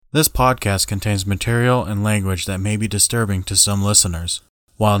This podcast contains material and language that may be disturbing to some listeners.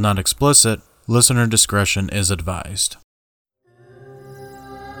 While not explicit, listener discretion is advised.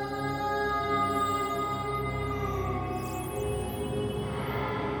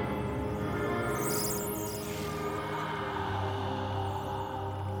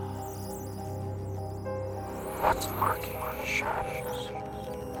 What's lurking in the shadows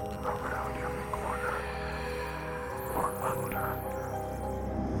around every corner or under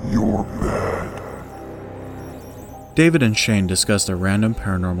your bed? David and Shane discuss their random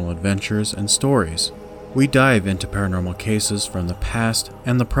paranormal adventures and stories. We dive into paranormal cases from the past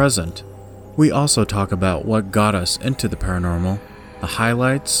and the present. We also talk about what got us into the paranormal, the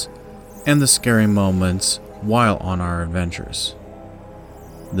highlights, and the scary moments while on our adventures.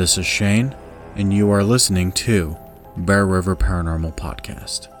 This is Shane, and you are listening to Bear River Paranormal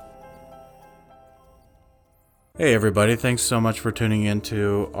Podcast. Hey everybody, thanks so much for tuning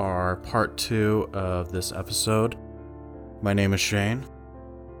into our part 2 of this episode. My name is Shane.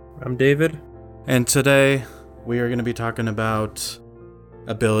 I'm David. And today we are going to be talking about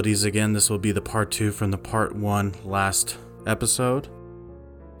abilities again. This will be the part 2 from the part 1 last episode.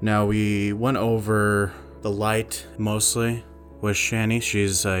 Now we went over the light mostly with Shani.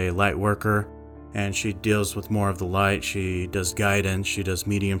 She's a light worker and she deals with more of the light. She does guidance, she does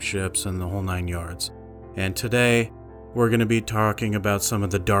mediumships, and the whole 9 yards. And today we're going to be talking about some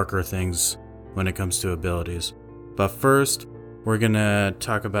of the darker things when it comes to abilities. But first, we're going to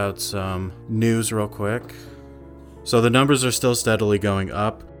talk about some news real quick. So the numbers are still steadily going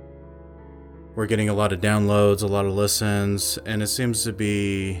up. We're getting a lot of downloads, a lot of listens, and it seems to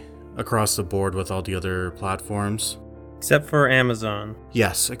be across the board with all the other platforms. Except for Amazon.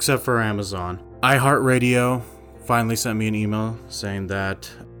 Yes, except for Amazon. iHeartRadio finally sent me an email saying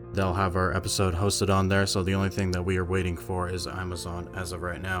that they'll have our episode hosted on there, so the only thing that we are waiting for is Amazon as of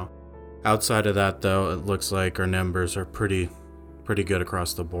right now. Outside of that, though, it looks like our numbers are pretty good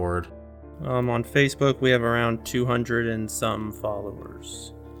across the board. On Facebook, we have around 200 and some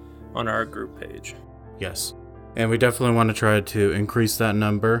followers on our group page. Yes, and we definitely want to try to increase that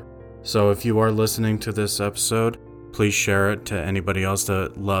number. So if you are listening to this episode, please share it to anybody else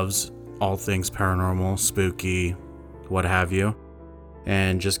that loves all things paranormal, spooky, what have you.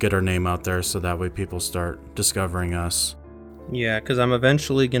 And just get our name out there so that way people start discovering us. Yeah, because I'm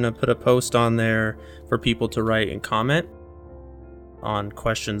eventually going to put a post on there for people to write and comment on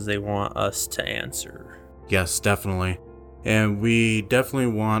questions they want us to answer. Yes, definitely. And we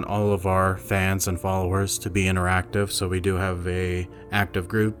definitely want all of our fans and followers to be interactive, so we do have a active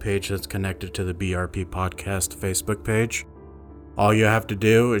group page that's connected to the BRP Podcast Facebook page. All you have to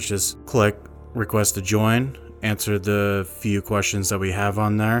do is just click request to join, answer the few questions that we have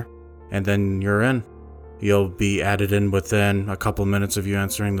on there, and then you're in. You'll be added in within a couple minutes of you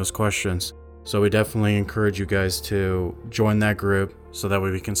answering those questions. So we definitely encourage you guys to join that group so that way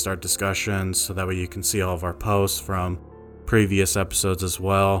we can start discussions, so that way you can see all of our posts from previous episodes as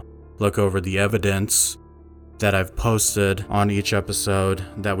well. Look over the evidence that I've posted on each episode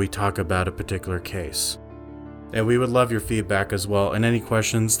that we talk about a particular case. And we would love your feedback as well. And any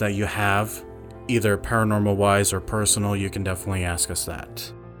questions that you have, either paranormal wise or personal, you can definitely ask us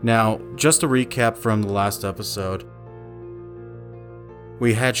that. Now, just a recap from the last episode.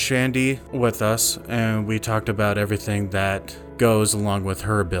 We had Shandy with us, and we talked about everything that goes along with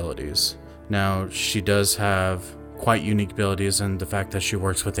her abilities. Now, she does have quite unique abilities, and the fact that she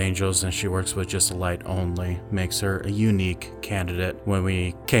works with angels and she works with just light only makes her a unique candidate when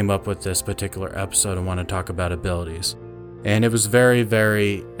we came up with this particular episode and want to talk about abilities. And it was very,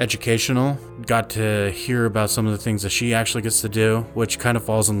 very educational. Got to hear about some of the things that she actually gets to do, which kind of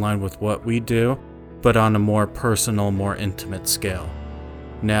falls in line with what we do, but on a more personal, more intimate scale.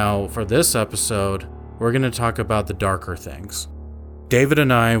 Now, for this episode, we're going to talk about the darker things. David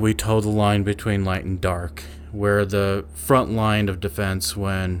and I, we toe the line between light and dark. We're the front line of defense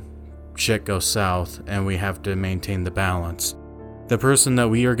when shit goes south and we have to maintain the balance. The person that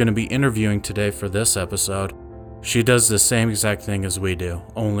we are going to be interviewing today for this episode, she does the same exact thing as we do,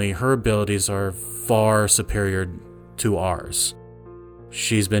 only her abilities are far superior to ours.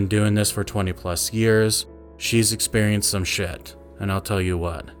 She's been doing this for 20 plus years. She's experienced some shit, and I'll tell you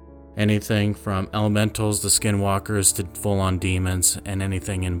what. Anything from elementals to skinwalkers to full-on demons and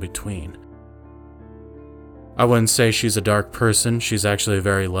anything in between. I wouldn't say she's a dark person. She's actually a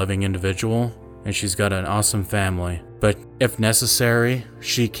very loving individual, and she's got an awesome family. But if necessary,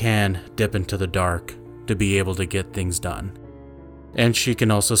 she can dip into the dark to be able to get things done. And she can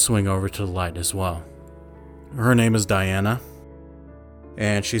also swing over to the light as well. Her name is Diana,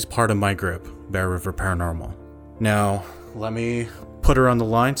 and she's part of my group, Bear River Paranormal. Now, let me put her on the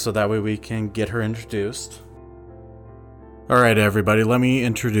line so that way we can get her introduced. All right, everybody, let me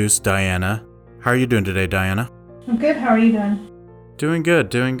introduce Diana. How are you doing today, Diana? I'm good. How are you doing? Doing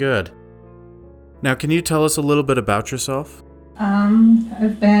good. Now, can you tell us a little bit about yourself?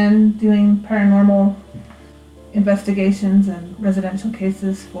 I've been doing paranormal investigations and residential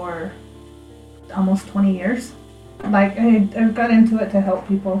cases for almost 20 years. Like, I got into it to help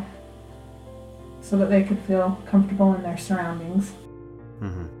people so that they could feel comfortable in their surroundings.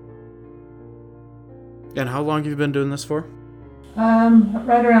 Mm-hmm. And how long have you been doing this for?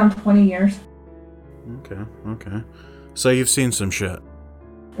 Right around 20 years. Okay. So you've seen some shit.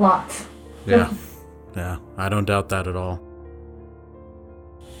 Lots. Yeah, I don't doubt that at all.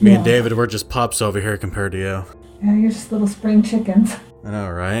 Me and David, we're just pups over here compared to you. Yeah, you're just little spring chickens. I know,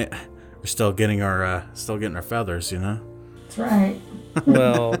 right? We're still getting our feathers, you know? That's right.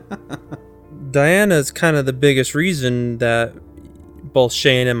 Well, Diana's kind of the biggest reason that both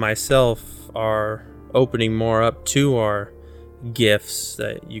Shane and myself are opening more up to our gifts,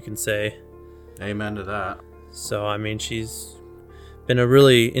 that you can say. Amen to that. So, I mean, she's been a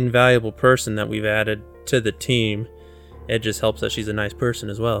really invaluable person that we've added to the team. It just helps that she's a nice person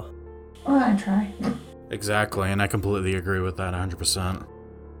as well. Well, I try. Exactly, and I completely agree with that 100%.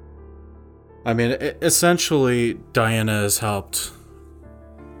 I mean, essentially, Diana has helped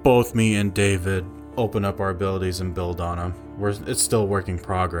both me and David open up our abilities and build on them. It's still work in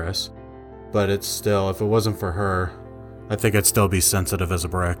progress, but it's still, if it wasn't for her, I think I'd still be sensitive as a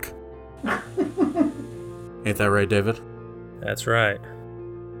brick. Ain't that right, David? That's right.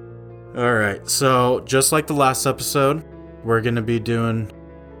 Alright, so just like the last episode, we're going to be doing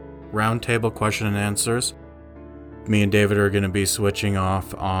roundtable question and answers. Me and David are going to be switching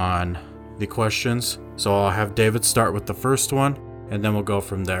off on the questions. So I'll have David start with the first one, and then we'll go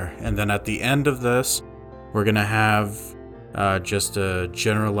from there. And then at the end of this, we're going to have just a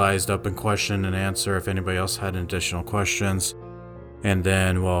generalized open question and answer if anybody else had additional questions. And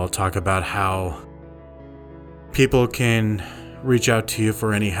then we'll talk about how people can reach out to you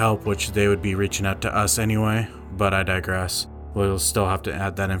for any help, which they would be reaching out to us anyway, but I digress. We'll still have to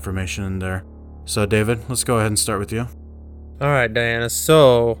add that information in there. So David, let's go ahead and start with you. All right, Diana.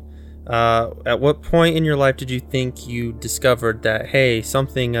 So, at what point in your life did you think you discovered that, hey,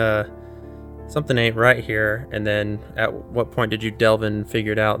 something ain't right here? And then at what point did you delve in and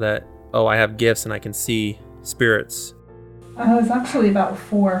figured out that, oh, I have gifts and I can see spirits? I was actually about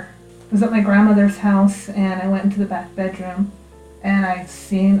 4. I was at my grandmother's house, and I went into the back bedroom, and I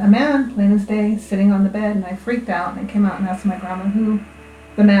seen a man, plain as day, sitting on the bed, and I freaked out, and I came out and asked my grandma who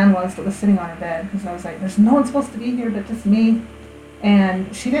the man was that was sitting on her bed, because I was like, there's no one supposed to be here but just me.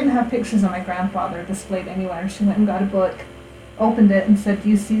 And she didn't have pictures of my grandfather displayed anywhere. She went and got a book, opened it, and said, do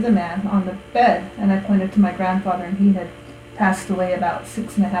you see the man on the bed? And I pointed to my grandfather, and he had passed away about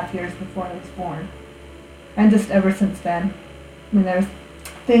 6.5 years before I was born. And just ever since then, I mean, there's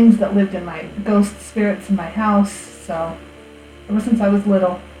things that lived in my ghost spirits in my house, so ever since I was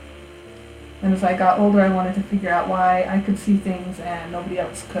little. And as I got older, I wanted to figure out why I could see things and nobody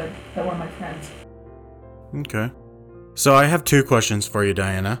else could that were my friends. Okay. So I have 2 questions for you,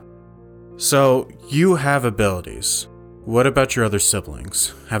 Diana. So you have abilities. What about your other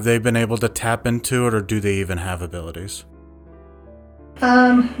siblings? Have they been able to tap into it, or do they even have abilities?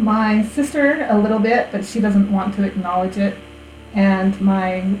 My sister a little bit, but she doesn't want to acknowledge it. And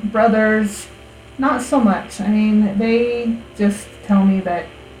my brothers, not so much. I mean, they just tell me that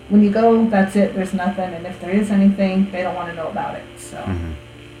when you go, that's it, there's nothing, and if there is anything, they don't want to know about it. So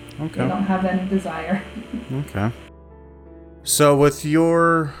Okay. They don't have any desire. Okay. So with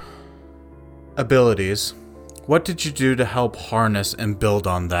your abilities, what did you do to help harness and build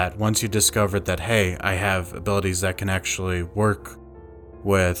on that once you discovered that, hey, I have abilities that can actually work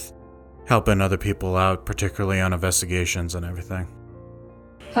with helping other people out, particularly on investigations and everything?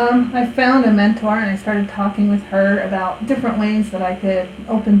 I found a mentor, and I started talking with her about different ways that I could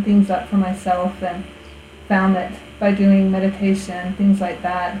open things up for myself, and found that by doing meditation, things like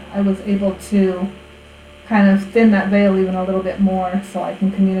that, I was able to kind of thin that veil even a little bit more so I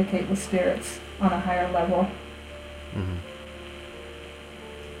can communicate with spirits on a higher level. Mm-hmm.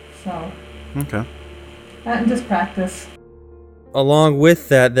 So, Okay. that and just practice. Along with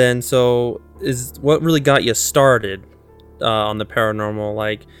that, then, so is what really got you started on the paranormal?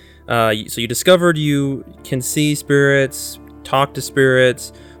 Like, so you discovered you can see spirits, talk to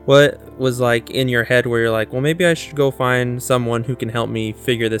spirits. What was like in your head where you're like, well, maybe I should go find someone who can help me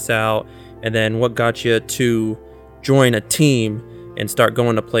figure this out? And then what got you to join a team and start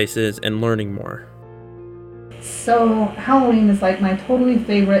going to places and learning more? So Halloween is like my totally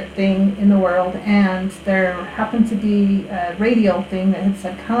favorite thing in the world, and there happened to be a radio thing that had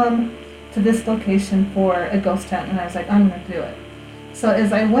said, come to this location for a ghost hunt, and I was like, I'm going to do it. So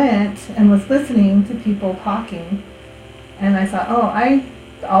as I went and was listening to people talking, and I thought,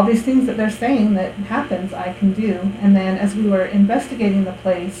 all these things that they're saying that happens, I can do. And then as we were investigating the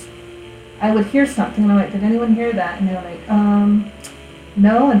place, I would hear something, and I'm like, did anyone hear that? And they were like,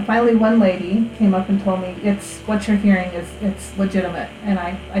 no. And finally one lady came up and told me, it's what you're hearing it's legitimate, and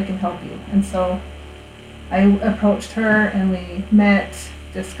I can help you. And so I approached her, and we met,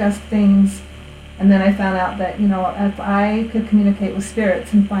 discussed things, and then I found out that, if I could communicate with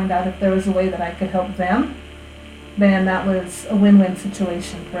spirits and find out if there was a way that I could help them, then that was a win-win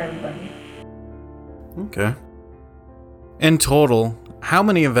situation for everybody. Okay. In total, how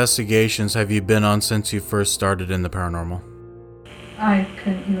many investigations have you been on since you first started in the paranormal? I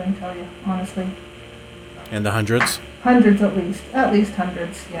couldn't even tell you, honestly. In the hundreds? Hundreds at least. At least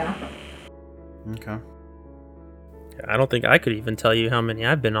hundreds, yeah. Okay. I don't think I could even tell you how many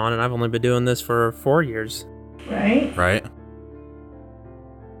I've been on, and I've only been doing this for 4 years. Right? Right.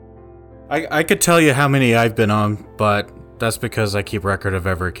 I could tell you how many I've been on, but that's because I keep record of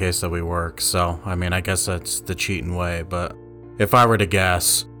every case that we work, so, I guess that's the cheating way, but if I were to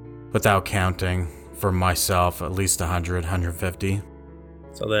guess, without counting, for myself, at least 100, 150.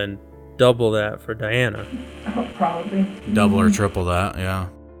 So then double that for Diana. Oh, probably. Double or triple that, yeah.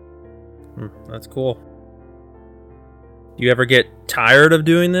 That's cool. Do you ever get tired of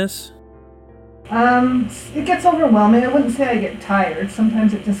doing this? It gets overwhelming. I wouldn't say I get tired.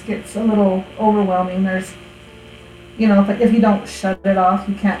 Sometimes it just gets a little overwhelming. There's, if you don't shut it off,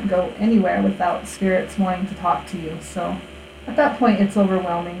 you can't go anywhere without spirits wanting to talk to you. So at that point, it's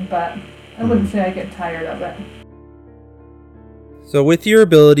overwhelming, but I wouldn't say I get tired of it. So with your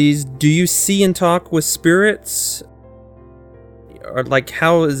abilities, do you see and talk with spirits? Or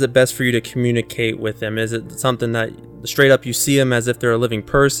how is it best for you to communicate with them? Is it something that straight up you see them as if they're a living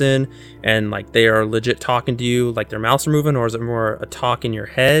person and they are legit talking to you, like their mouths are moving, or is it more a talk in your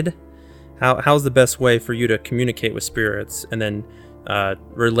head? How's the best way for you to communicate with spirits and then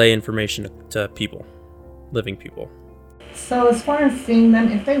relay information to people, living people? So as far as seeing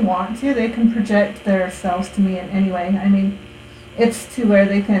them, if they want to, they can project themselves to me in any way. It's to where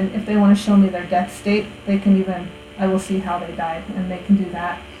they can, if they want to show me their death state, I will see how they died, and they can do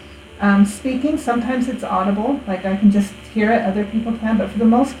that. Speaking, sometimes it's audible, I can just hear it, other people can, but for the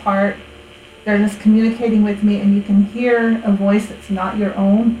most part, they're just communicating with me, and you can hear a voice that's not your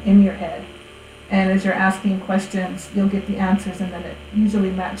own in your head. And as you're asking questions, you'll get the answers, and then it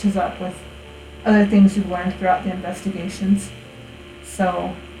usually matches up with other things you've learned throughout the investigations.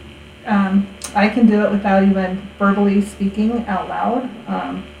 So I can do it without even verbally speaking out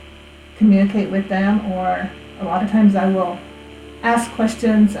loud, communicate with them, or a lot of times I will ask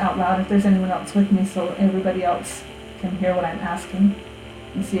questions out loud if there's anyone else with me, so everybody else can hear what I'm asking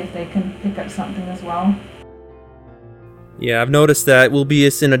and see if they can pick up something as well. Yeah, I've noticed that we'll be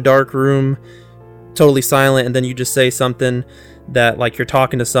in a dark room, totally silent, and then you just say something that you're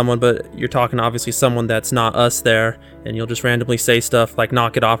talking to someone, but you're talking to obviously someone that's not us there, and you'll just randomly say stuff like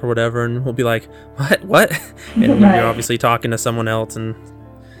knock it off or whatever, and we'll be like, what? And Right. You're obviously talking to someone else, and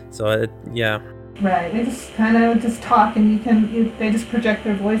so yeah. Right, they just kind of just talk, and they just project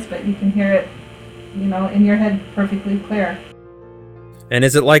their voice, but you can hear it, in your head perfectly clear. And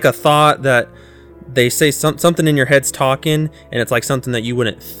is it like a thought that they say something in your head's talking, and it's something that you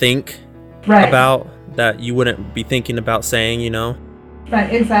wouldn't think Right. about, that you wouldn't be thinking about saying,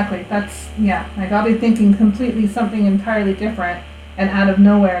 Right, exactly. That's, I'll be thinking completely something entirely different, and out of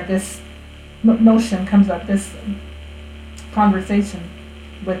nowhere, this notion comes up, this conversation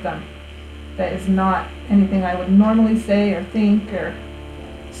with them that is not anything I would normally say or think, or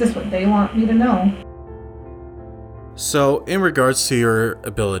it's just what they want me to know. So, in regards to your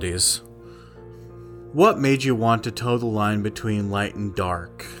abilities, what made you want to toe the line between light and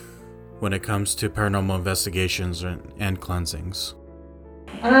dark when it comes to paranormal investigations and cleansings?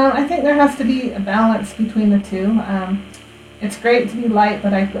 I think there has to be a balance between the two. It's great to be light,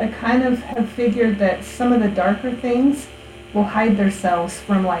 but I kind of have figured that some of the darker things will hide themselves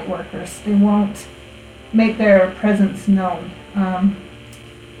from light workers. They won't make their presence known.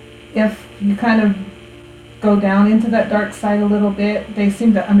 If you kind of go down into that dark side a little bit, they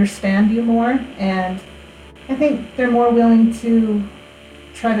seem to understand you more, and I think they're more willing to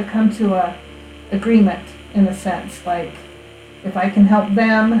try to come to a agreement, in a sense. If I can help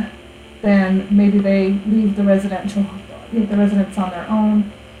them, then maybe they leave the residents on their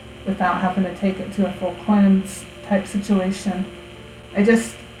own without having to take it to a full cleanse type situation. I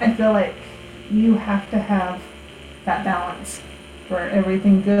feel like you have to have that balance. For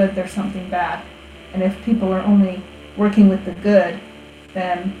everything good, there's something bad. And if people are only working with the good,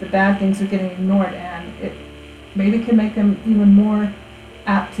 then the bad things are getting ignored, and it maybe can make them even more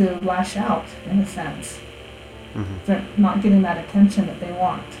apt to lash out, in a sense. Mm-hmm. They're not getting that attention that they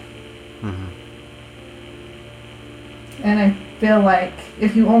want. Mm-hmm. And I feel like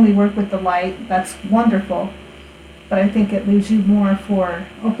if you only work with the light, that's wonderful. But I think it leaves you more for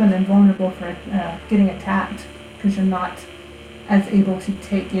open and vulnerable for getting attacked, because you're not as able to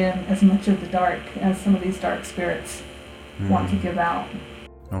take in as much of the dark as some of these dark spirits want to give out.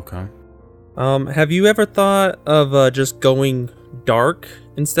 Okay. Have you ever thought of just going dark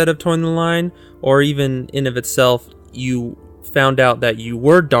instead of towing the line? Or even in of itself, you found out that you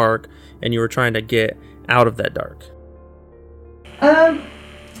were dark and you were trying to get out of that dark?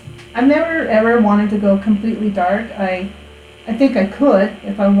 I've never ever wanted to go completely dark. I think I could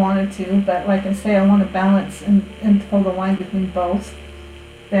if I wanted to, but like I say, I want to balance and toe the line between both.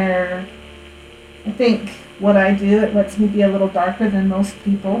 I think what I do, it lets me be a little darker than most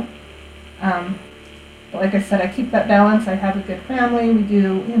people. But like I said, I keep that balance. I have a good family. We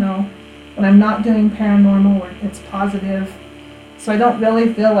do, when I'm not doing paranormal, it's positive. So I don't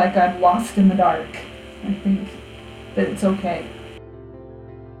really feel like I'm lost in the dark. I think that it's okay.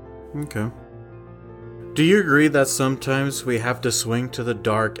 Okay. Do you agree that sometimes we have to swing to the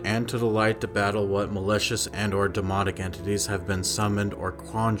dark and to the light to battle what malicious and or demonic entities have been summoned or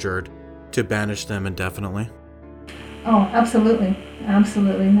conjured to banish them indefinitely? Oh, absolutely.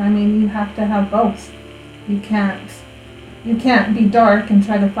 Absolutely. I mean, you have to have both. You can't be dark and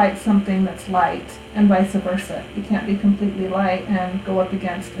try to fight something that's light, and vice versa. You can't be completely light and go up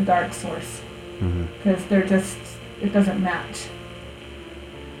against a dark source, because it doesn't match.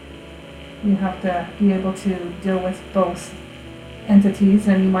 You have to be able to deal with both entities,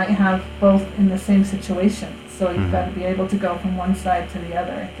 and you might have both in the same situation. So you've got to be able to go from one side to the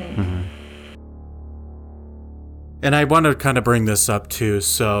other, I think. And I want to kind of bring this up too.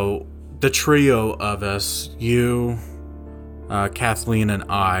 So the trio of us, you, Kathleen, and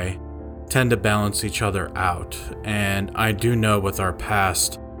I, tend to balance each other out. And I do know with our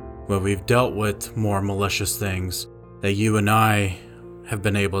past, when we've dealt with more malicious things, that you and I have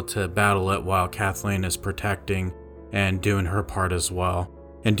been able to battle it while Kathleen is protecting and doing her part as well.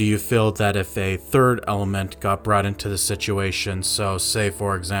 And do you feel that if a third element got brought into the situation, so say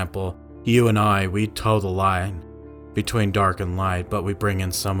for example, you and I, we toe the line between dark and light, but we bring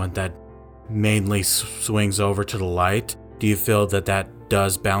in someone that mainly swings over to the light, do you feel that that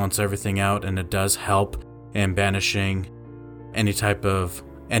does balance everything out and it does help in banishing any type of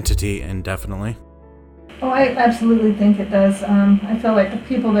entity indefinitely? Oh, I absolutely think it does. I feel like the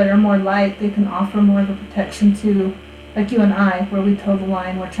people that are more light, they can offer more of a protection to, like you and I, where we toe the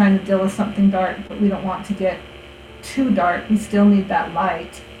line. We're trying to deal with something dark, but we don't want to get too dark. We still need that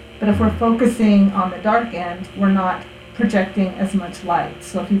light. But if we're focusing on the dark end, we're not projecting as much light.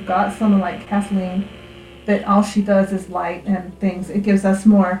 So if you've got someone like Kathleen, that all she does is light and things, it gives us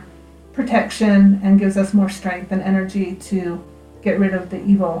more protection and gives us more strength and energy to get rid of the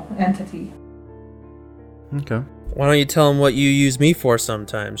evil entity. Okay. Why don't you tell him what you use me for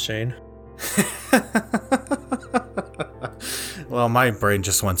sometimes, Shane? Well, my brain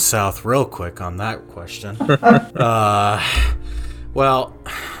just went south real quick on that question. Well,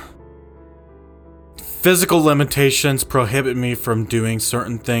 physical limitations prohibit me from doing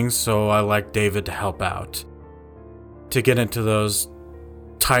certain things, so I like David to help out. To get into those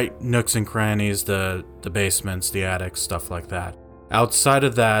tight nooks and crannies, the basements, the attics, stuff like that. Outside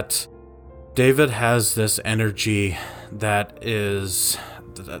of that, David has this energy that's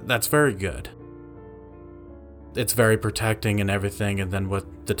very good. It's very protecting and everything, and then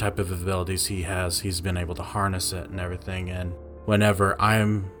with the type of abilities he has, he's been able to harness it and everything, and whenever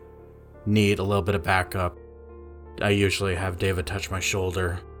I need a little bit of backup, I usually have David touch my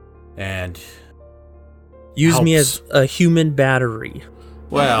shoulder and use helps. me as a human battery.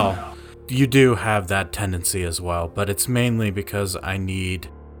 Well, you do have that tendency as well, but it's mainly because I need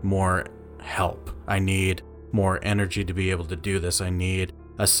more help. I need more energy to be able to do this. I need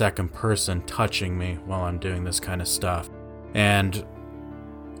a second person touching me while I'm doing this kind of stuff. And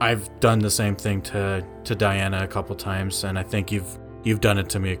I've done the same thing to Diana a couple times, and I think you've done it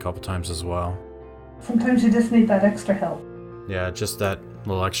to me a couple times as well. Sometimes you just need that extra help. Yeah, just that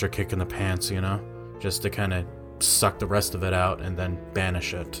little extra kick in the pants, just to kind of suck the rest of it out and then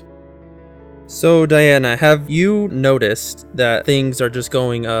banish it. So, Diana, have you noticed that things are just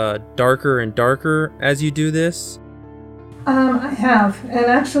going darker and darker as you do this? I have, and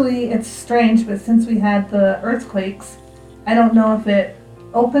actually it's strange, but since we had the earthquakes, I don't know if it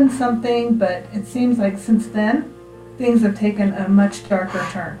opened something, but it seems like since then, things have taken a much darker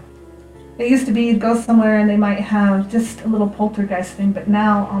turn. It used to be you'd go somewhere and they might have just a little poltergeist thing, but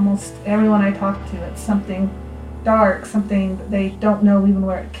now almost everyone I talk to, it's something dark, something that they don't know even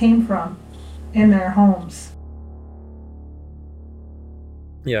where it came from in their homes.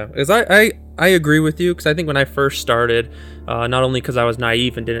 Yeah, because I agree with you, because I think when I first started, not only because I was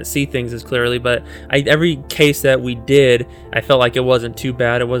naive and didn't see things as clearly, but every case that we did, I felt like it wasn't too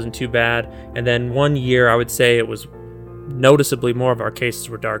bad, and then one year I would say it was noticeably more of our cases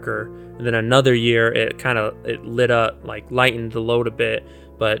were darker, and then another year it lit up, like lightened the load a bit,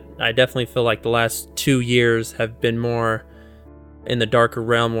 but I definitely feel like the last 2 years have been more in the darker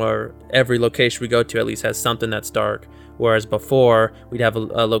realm, where every location we go to at least has something that's dark. Whereas before, we'd have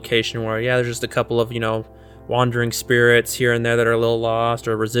a location where, there's just a couple of, wandering spirits here and there that are a little lost,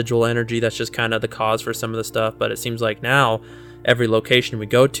 or residual energy that's just kind of the cause for some of the stuff. But it seems like now, every location we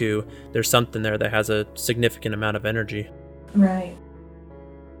go to, there's something there that has a significant amount of energy. Right.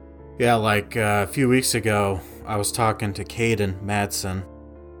 Yeah, like a few weeks ago, I was talking to Caden Madsen.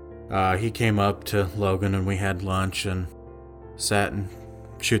 He came up to Logan and we had lunch and sat and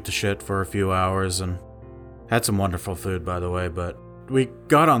shoot the shit for a few hours and had some wonderful food, by the way, but we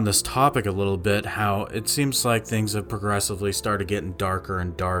got on this topic a little bit, how it seems like things have progressively started getting darker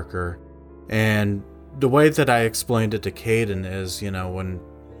and darker. And the way that I explained it to Caden is, when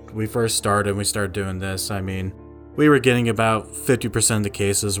we first started, we started doing this, we were getting about 50% of the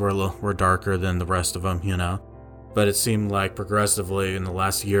cases were darker than the rest of them, But it seemed like progressively in the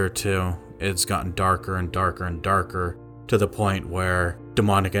last year or two, it's gotten darker and darker and darker, to the point where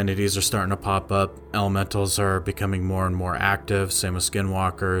demonic entities are starting to pop up, elementals are becoming more and more active, same with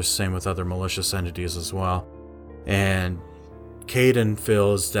skinwalkers, same with other malicious entities as well. And Caden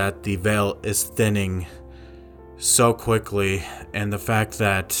feels that the veil is thinning so quickly, and the fact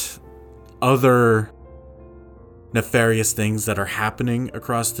that other nefarious things that are happening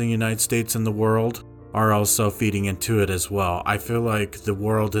across the United States and the world are also feeding into it as well. I feel like the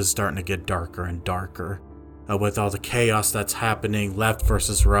world is starting to get darker and darker. With all the chaos that's happening, left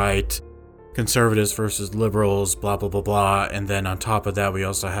versus right, conservatives versus liberals, blah, blah, blah, blah. And then on top of that, we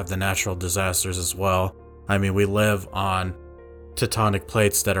also have the natural disasters as well. We live on tectonic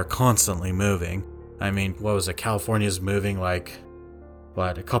plates that are constantly moving. What was it? California's moving a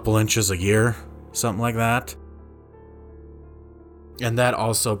couple inches a year? Something like that. And that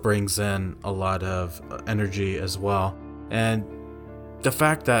also brings in a lot of energy as well. And the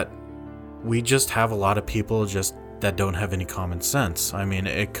fact that we just have a lot of people that don't have any common sense.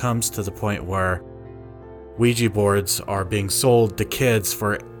 It comes to the point where Ouija boards are being sold to kids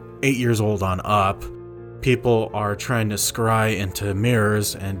for 8 years old on up. People are trying to scry into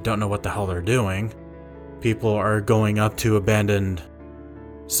mirrors and don't know what the hell they're doing. People are going up to abandoned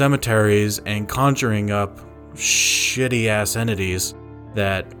cemeteries and conjuring up shitty ass entities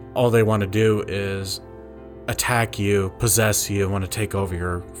that all they want to do is attack you, possess you, and want to take over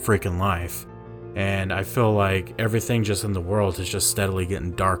your freaking life. And I feel like everything just in the world is just steadily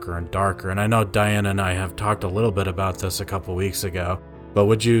getting darker and darker. And I know Diana and I have talked a little bit about this a couple weeks ago, but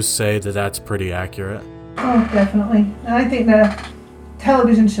would you say that that's pretty accurate? Oh, definitely. And I think the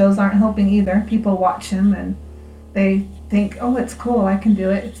television shows aren't helping either. People watch them and they think, oh, it's cool, I can do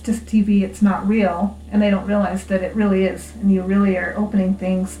it. It's just TV, it's not real. And they don't realize that it really is. And you really are opening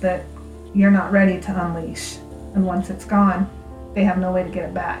things that you're not ready to unleash. And once it's gone, they have no way to get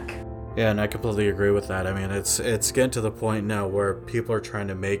it back. Yeah, and I completely agree with that. It's getting to the point now where people are trying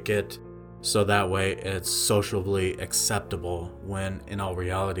to make it so that way it's socially acceptable, when in all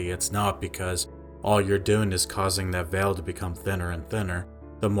reality it's not, because all you're doing is causing that veil to become thinner and thinner.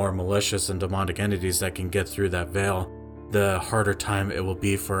 The more malicious and demonic entities that can get through that veil, the harder time it will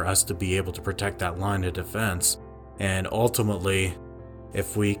be for us to be able to protect that line of defense. And ultimately,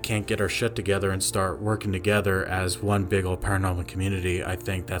 if we can't get our shit together and start working together as one big old paranormal community, I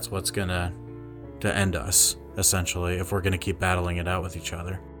think that's what's gonna end us, essentially, if we're gonna keep battling it out with each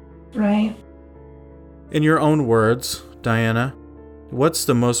other. Right. In your own words, Diana, what's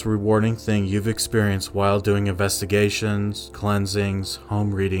the most rewarding thing you've experienced while doing investigations, cleansings,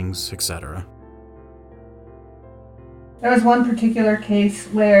 home readings, etc.? There was one particular case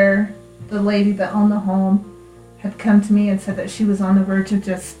where the lady that owned the home had come to me and said that she was on the verge of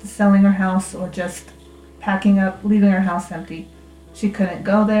just selling her house or just packing up, leaving her house empty. She couldn't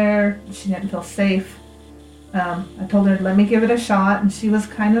go there. She didn't feel safe. I told her, let me give it a shot, and she was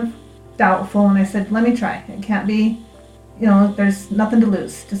kind of doubtful, and I said, let me try. It can't be, there's nothing to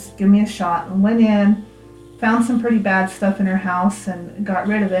lose. Just give me a shot. And went in, found some pretty bad stuff in her house and got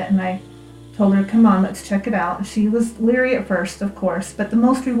rid of it, and I told her, come on, let's check it out. She was leery at first, of course, but the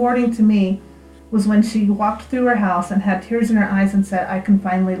most rewarding to me was when she walked through her house and had tears in her eyes and said, I can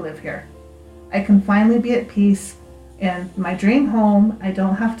finally live here. I can finally be at peace in my dream home. I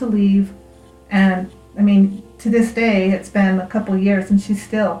don't have to leave. And I mean, to this day, it's been a couple years and she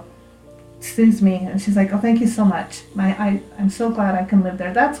still sees me and she's like, oh, thank you so much. I'm so glad I can live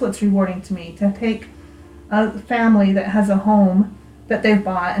there. That's what's rewarding to me, to take a family that has a home that they've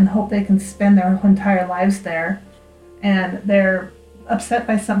bought and hope they can spend their entire lives there. And they're upset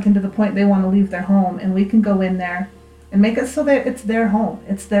by something to the point they want to leave their home, and we can go in there and make it so that it's their home,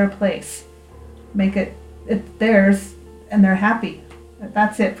 it's their place, make it's theirs, and they're happy.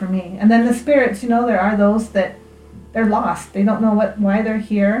 That's it for me. And then the spirits, there are those that they're lost, they don't know why they're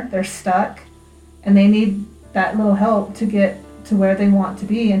here, they're stuck, and they need that little help to get to where they want to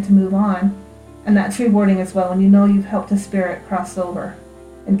be and to move on. And that's rewarding as well when you've helped a spirit cross over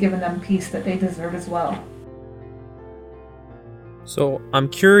and given them peace that they deserve as well. So I'm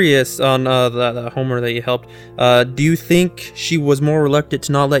curious on the homeowner that you helped. Do you think she was more reluctant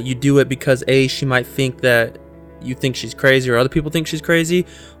to not let you do it because A, she might think that you think she's crazy or other people think she's crazy,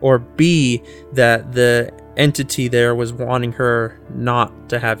 or B, that the entity there was wanting her not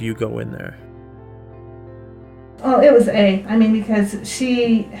to have you go in there? Oh, it was A. I mean, because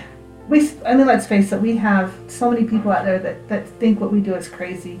let's face it, we have so many people out there that think what we do is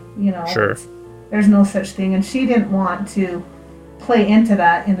crazy, Sure. There's no such thing, and she didn't want to play into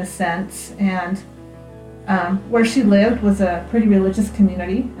that in a sense. And where she lived was a pretty religious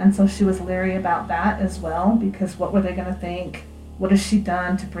community, and so she was leery about that as well, because what were they going to think? What has she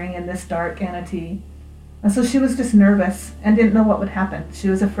done to bring in this dark entity? And so she was just nervous and didn't know what would happen. She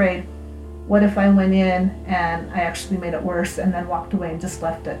was afraid, what if I went in and I actually made it worse and then walked away and just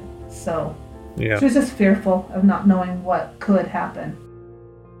left it? So yeah. She was just fearful of not knowing what could happen.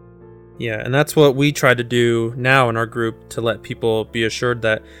 Yeah, and that's what we try to do now in our group, to let people be assured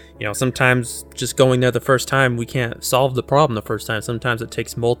that, sometimes just going there the first time, we can't solve the problem the first time. Sometimes it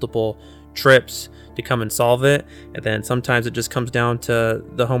takes multiple trips to come and solve it. And then sometimes it just comes down to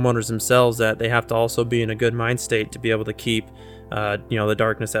the homeowners themselves, that they have to also be in a good mind state to be able to keep, the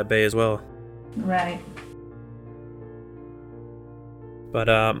darkness at bay as well. Right. But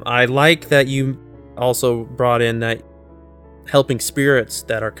I like that you also brought in that helping spirits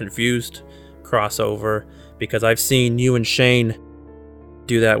that are confused crossover, because I've seen you and Shane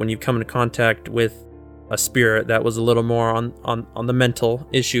do that when you come into contact with a spirit that was a little more on the mental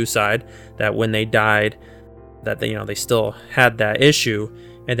issue side, that when they died, that they still had that issue,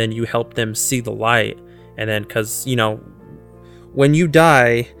 and then you help them see the light. And then because when you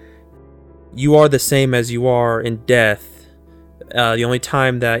die, you are the same as you are in death. The only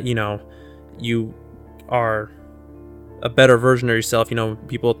time that you are a better version of yourself,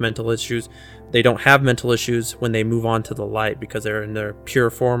 people with mental issues, they don't have mental issues when they move on to the light, because they're in their pure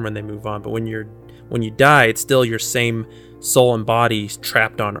form when they move on. But when you die, it's still your same soul and body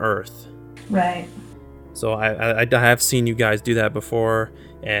trapped on earth. Right. So I have seen you guys do that before,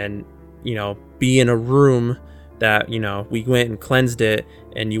 and be in a room that we went and cleansed it,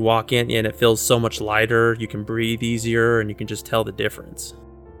 and you walk in and it feels so much lighter, you can breathe easier, and you can just tell the difference.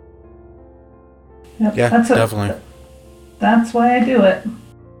 Yep, Yeah, definitely. That's why I do it.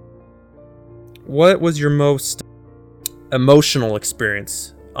 What was your most emotional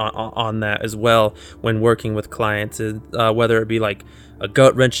experience on that as well when working with clients? Whether it be like a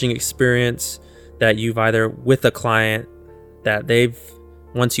gut-wrenching experience that you've either with a client that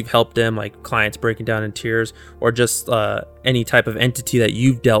once you've helped them, like clients breaking down in tears, or just any type of entity that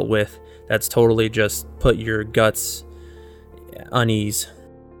you've dealt with that's totally just put your guts unease.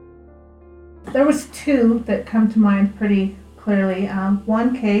 There was two that come to mind pretty clearly.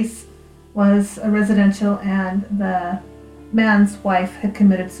 One case was a residential, and the man's wife had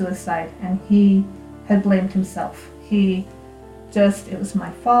committed suicide, and he had blamed himself. It was my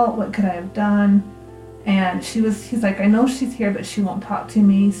fault, what could I have done? And he's like, I know she's here, but she won't talk to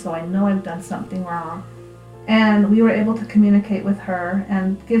me, so I know I've done something wrong. And we were able to communicate with her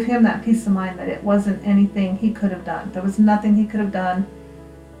and give him that peace of mind that it wasn't anything he could have done. There was nothing he could have done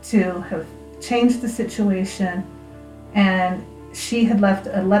to have changed the situation. And she had left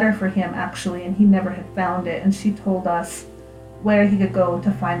a letter for him, actually, and he never had found it. And she told us where he could go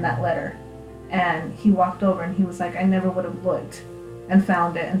to find that letter. And he walked over and he was like, I never would have looked and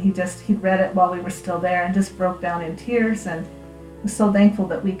found it. And he'd read it while we were still there and just broke down in tears, and was so thankful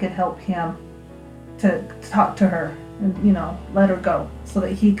that we could help him to talk to her and, let her go so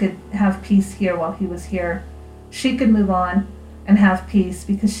that he could have peace here while he was here. She could move on and have peace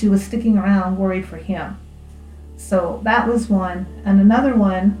because she was sticking around worried for him. So that was one. And another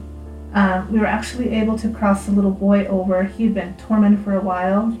one, We were actually able to cross the little boy over. He'd been tormented for a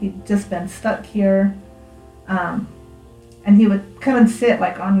while. He'd just been stuck here. And he would come and sit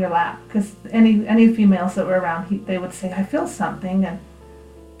like on your lap, because any females that were around, they would say, I feel something. And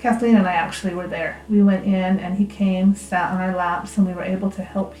Kathleen and I actually were there. We went in and he came, sat on our laps, and we were able to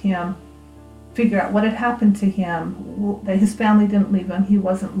help him figure out what had happened to him, that his family didn't leave him, he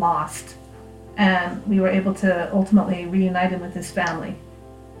wasn't lost. And we were able to ultimately reunite him with his family.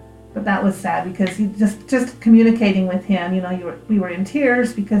 But that was sad, because he just communicating with him, we were in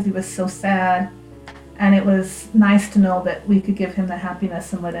tears because he was so sad. And it was nice to know that we could give him the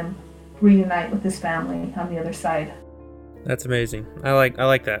happiness and let him reunite with his family on the other side. That's amazing. I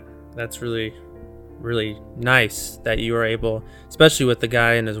like that. That's really, really nice that you were able, especially with the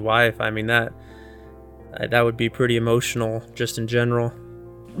guy and his wife. I mean, that would be pretty emotional just in general.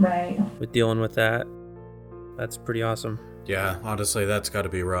 Right. With dealing with that. That's pretty awesome. Yeah, honestly, that's got to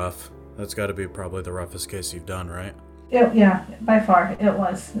be rough. That's got to be probably the roughest case you've done, right? Yeah, by far it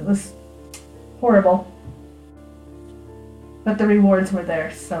was. It was horrible. But the rewards were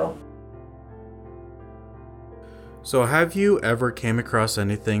there, so. So have you ever came across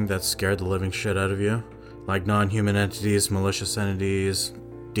anything that scared the living shit out of you? Like non-human entities, malicious entities,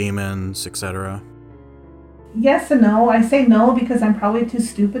 demons, etc.? Yes and no. I say no because I'm probably too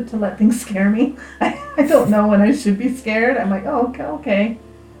stupid to let things scare me. I don't know when I should be scared. I'm like, oh, okay.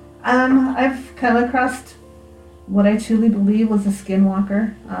 I've come across what I truly believe was a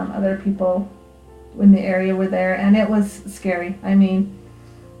skinwalker. Other people in the area were there, and it was scary. I mean,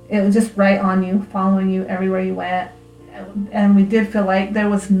 it was just right on you, following you everywhere you went. And we did feel like there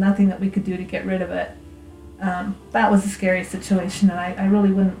was nothing that we could do to get rid of it. That was a scary situation, and I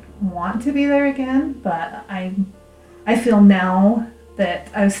really wouldn't want to be there again, but I feel now that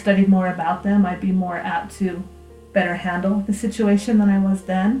I've studied more about them, I'd be more apt to better handle the situation than I was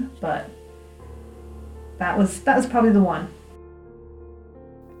then, but that was probably the one.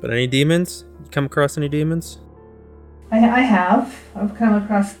 But any demons? You come across any demons? I have. I've come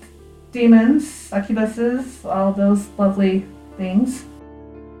across demons, succubuses, all those lovely things.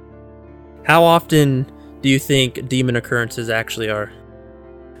 How often do you think demon occurrences actually are?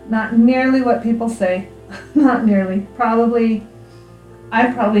 Not nearly what people say. Not nearly.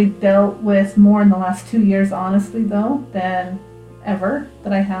 I've probably dealt with more in the last 2 years, honestly, though, than ever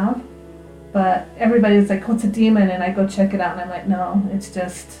that I have. But everybody's like, what's a demon? And I go check it out, and I'm like, no, it's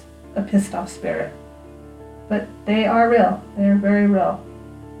just a pissed off spirit. But they are real. They're very real.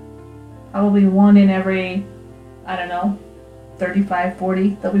 Probably one in every, 35,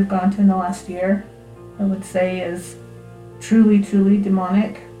 40 that we've gone to in the last year, I would say is truly, truly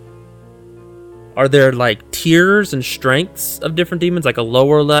demonic. Are there like tiers and strengths of different demons, like a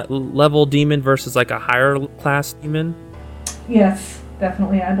lower level demon versus like a higher class demon? Yes,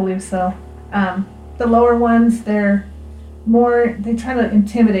 definitely, I believe so. The lower ones, they try to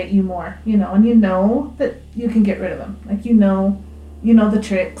intimidate you more, and you know that you can get rid of them. Like, you know the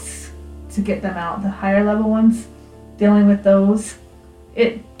tricks to get them out. The higher level ones, dealing with those,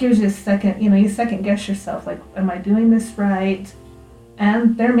 it gives you a second, you second guess yourself, like, am I doing this right?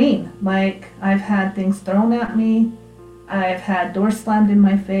 And they're mean. Like, I've had things thrown at me. I've had doors slammed in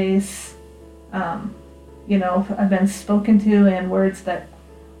my face. I've been spoken to in words that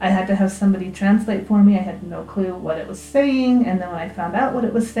I had to have somebody translate for me. I had no clue what it was saying. And then when I found out what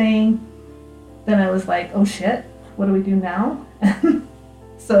it was saying, then I was like, oh shit, what do we do now?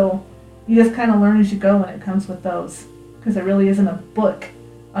 So you just kind of learn as you go when it comes with those. Because there really isn't a book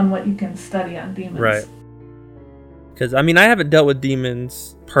on what you can study on demons. Right. Because, I haven't dealt with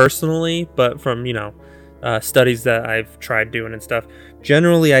demons personally, but from, studies that I've tried doing and stuff,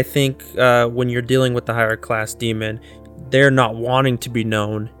 generally I think when you're dealing with the higher class demon, they're not wanting to be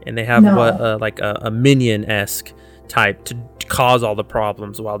known, and they have a minion-esque type to cause all the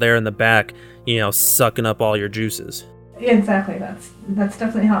problems while they're in the back, sucking up all your juices. Exactly. That's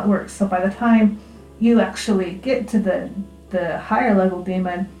definitely how it works. So by the time you actually get to the higher level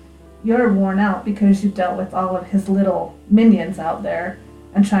demon, you're worn out because you've dealt with all of his little minions out there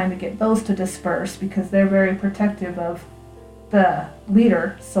and trying to get those to disperse, because they're very protective of the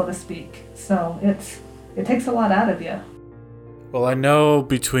leader, so to speak. So it takes a lot out of you. Well, I know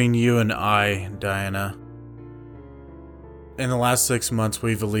between you and I, Diana, in the last 6 months,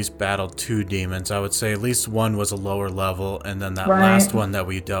 we've at least battled 2 demons. I would say at least one was a lower level, and then that last one that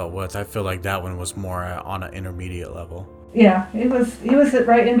we dealt with, I feel like that one was more on an intermediate level. Yeah, he was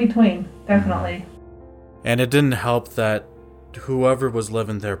right in between, definitely. And it didn't help that whoever was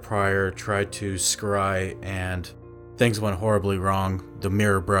living there prior tried to scry, and things went horribly wrong. The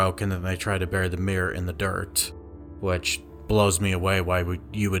mirror broke, and then they tried to bury the mirror in the dirt, which blows me away why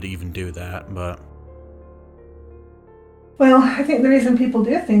you would even do that, but... Well, I think the reason people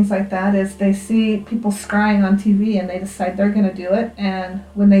do things like that is they see people scrying on TV and they decide they're going to do it. And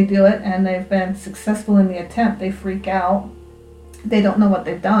when they do it and they've been successful in the attempt, they freak out. They don't know what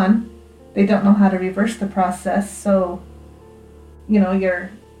they've done. They don't know how to reverse the process. So,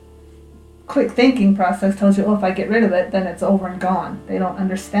 your quick thinking process tells you, oh, if I get rid of it, then it's over and gone. They don't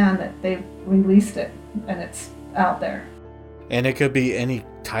understand that they've released it and it's out there. And it could be any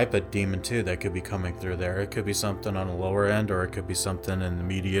type of demon too that could be coming through there. It could be something on the lower end, or it could be something in the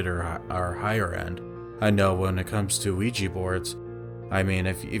mediate or higher end. I know when it comes to Ouija boards, I mean,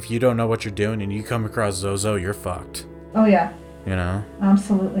 if you don't know what you're doing and you come across Zozo, you're fucked. Oh yeah.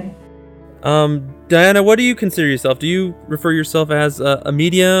 Absolutely. Diana, what do you consider yourself? Do you refer yourself as a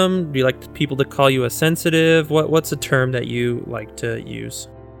medium? Do you like people to call you a sensitive? What's a term that you like to use?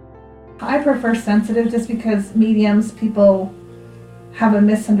 I prefer sensitive just because mediums, people have a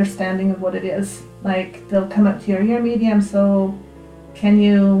misunderstanding of what it is. Like, they'll come up to you, you're a medium, so can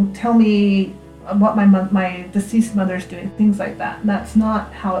you tell me what my deceased mother's doing? Things like that. And that's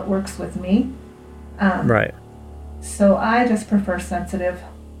not how it works with me. Right. So I just prefer sensitive.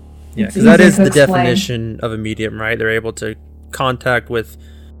 Yeah, because that is the definition of a medium, right? They're able to contact with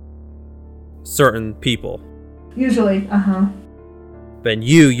certain people. Usually, But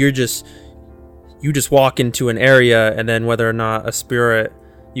you just walk into an area, and then whether or not a spirit,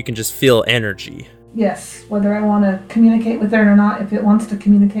 you can just feel energy. Yes, whether I want to communicate with it or not, if it wants to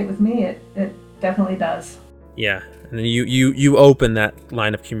communicate with me, it definitely does. Yeah, and then you open that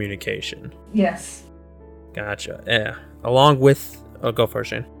line of communication. Yes. Gotcha. Yeah. Along with, go for it,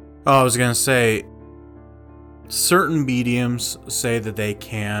 Shane. Oh, I was gonna say, certain mediums say that they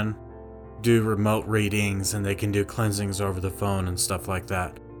can do remote readings and they can do cleansings over the phone and stuff like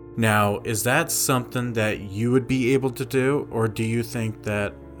that. Now, is that something that you would be able to do, or do you think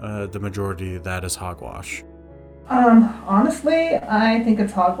that the majority of that is hogwash? Honestly, I think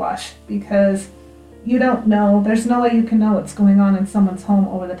it's hogwash because you don't know. There's no way you can know what's going on in someone's home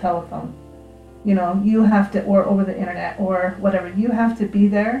over the telephone. You have to, or over the internet or whatever. You have to be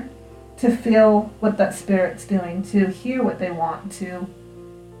there to feel what that spirit's doing, to hear what they want, to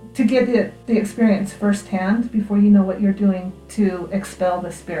get the experience firsthand before you know what you're doing to expel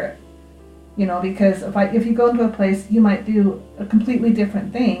the spirit. Because if you go into a place, you might do a completely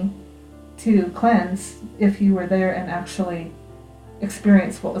different thing to cleanse if you were there and actually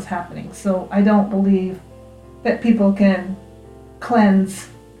experience what was happening. So I don't believe that people can cleanse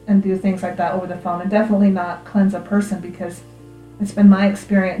and do things like that over the phone, and definitely not cleanse a person, because it's been my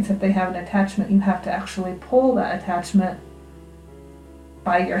experience, if they have an attachment, you have to actually pull that attachment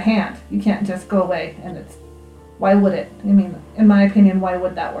by your hand. You can't just go away, and why would it? I mean, in my opinion, why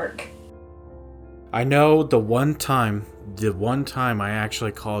would that work? I know the one time I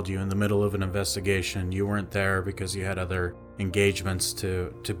actually called you in the middle of an investigation, you weren't there because you had other engagements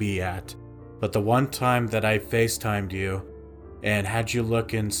to be at. But the one time that I FaceTimed you and had you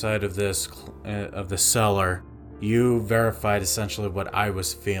look inside of the cellar, you verified essentially what I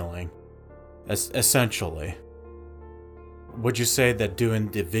was feeling. Essentially. Would you say that doing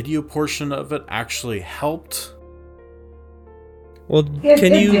the video portion of it actually helped? Well,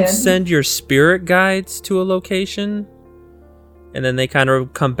 can you send your spirit guides to a location, and then they kind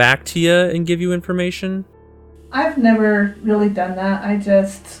of come back to you and give you information? I've never really done that. I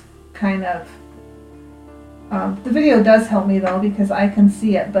just kind of... the video does help me, though, because I can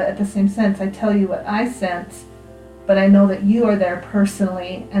see it, but at the same sense, I tell you what I sense, but I know that you are there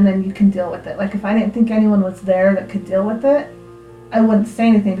personally, and then you can deal with it. Like, if I didn't think anyone was there that could deal with it, I wouldn't say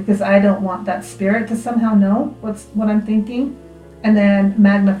anything, because I don't want that spirit to somehow know what I'm thinking, and then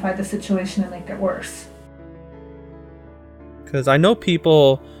magnify the situation and make it worse. Because I know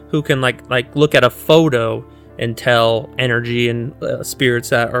people who can like look at a photo and tell energy and spirits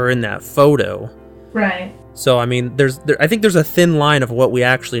that are in that photo. Right. So I mean, I think there's a thin line of what we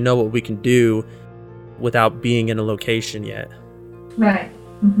actually know what we can do without being in a location yet. Right.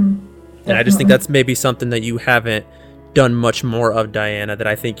 Mm-hmm. And I just think that's maybe something that you haven't done much more of, Diana, that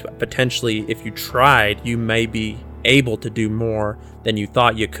I think potentially if you tried, you may be able to do more than you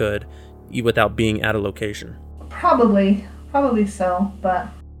thought you could without being at a location. Probably so, but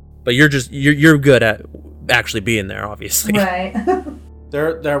you're good at actually being there, obviously. Right.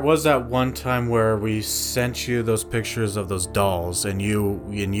 There was that one time where we sent you those pictures of those dolls, and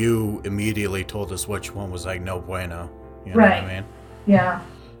you immediately told us which one was like no bueno. You know right. What I mean? Yeah.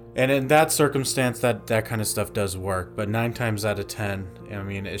 And in that circumstance, that kind of stuff does work. But 9 times out of 10, I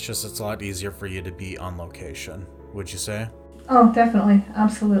mean, it's a lot easier for you to be on location. Would you say? Oh, definitely,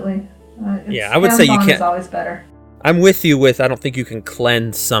 absolutely. Yeah, I would say you can't. Is always better. I'm with you with I don't think you can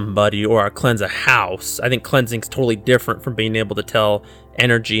cleanse somebody or cleanse a house. I think cleansing's totally different from being able to tell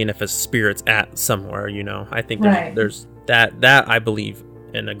energy and if a spirit's at somewhere, you know. I think Right. there's that I believe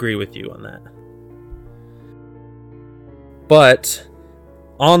and agree with you on that. But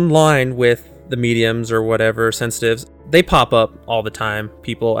online with the mediums or whatever, sensitives, they pop up all the time.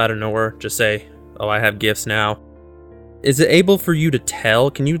 People out of nowhere just say, "Oh, I have gifts now." Is it able for you to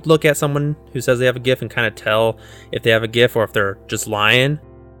tell? Can you look at someone who says they have a gift and kind of tell if they have a gift or if they're just lying?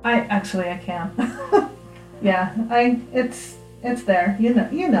 I can. Yeah, it's there.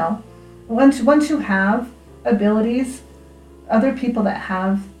 You know. Once you have abilities, other people that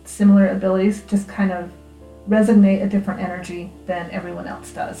have similar abilities just kind of resonate a different energy than everyone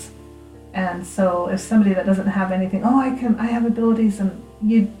else does. And so if somebody that doesn't have anything, I have abilities, and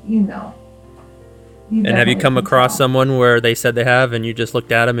you know. And have you definitely come can across tell. someone where they said they have and you just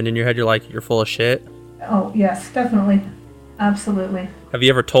looked at them and in your head you're like, you're full of shit? Oh, yes, definitely. Absolutely. Have you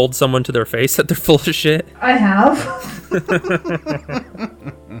ever told someone to their face that they're full of shit? I have.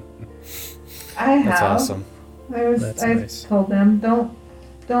 I have. That's awesome. That's I nice. told them,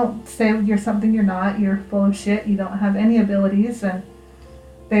 don't say you're something you're not. You're full of shit. You don't have any abilities. And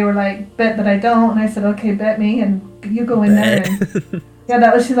they were like, bet that I don't. And I said, okay, bet me. And you go in there. And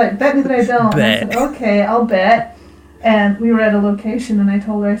yeah, she's like, bet me that I don't. And I Bet. said, okay, I'll bet. And we were at a location, and I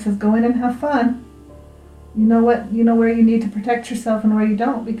told her, I says, go in and have fun. You know where you need to protect yourself and where you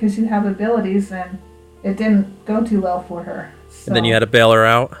don't, because you have abilities. And it didn't go too well for her. And then you So, had to bail her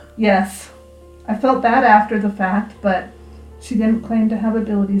out? yes. I felt bad after the fact, but she didn't claim to have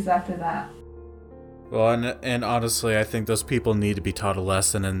abilities after that. Well, and honestly, I think those people need to be taught a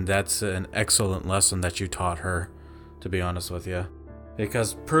lesson, and that's an excellent lesson that you taught her, to be honest with you.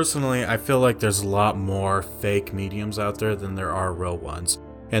 Because personally, I feel like there's a lot more fake mediums out there than there are real ones.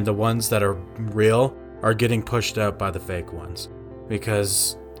 And the ones that are real are getting pushed out by the fake ones.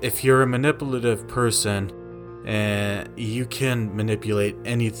 Because if you're a manipulative person, you can manipulate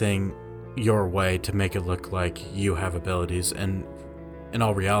anything your way to make it look like you have abilities, and in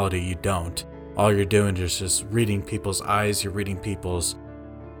all reality, you don't. All you're doing is just reading people's eyes, you're reading people's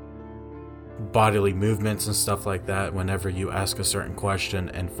bodily movements and stuff like that whenever you ask a certain question,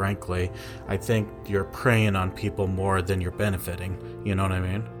 and frankly, I think you're preying on people more than you're benefiting. You know what I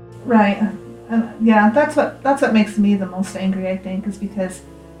mean? Right. Yeah, that's what makes me the most angry, I think, is because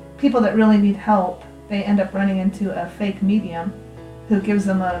people that really need help, they end up running into a fake medium who gives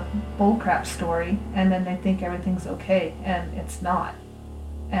them a bullcrap story, and then they think everything's okay, and it's not.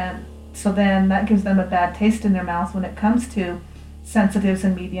 And so then that gives them a bad taste in their mouth when it comes to sensitives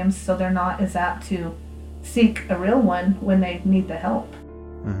and mediums, so they're not as apt to seek a real one when they need the help.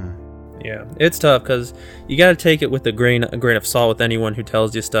 Yeah, it's tough because you got to take it with a grain of salt with anyone who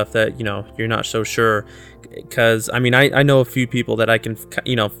tells you stuff that, you know, you're not so sure. Because, I mean, I know a few people that I can,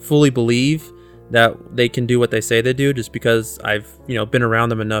 you know, fully believe that they can do what they say they do, just because I've, you know, been around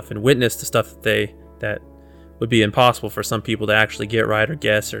them enough and witnessed the stuff that would be impossible for some people to actually get right or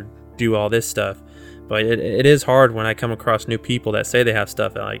guess or do all this stuff. But it is hard when I come across new people that say they have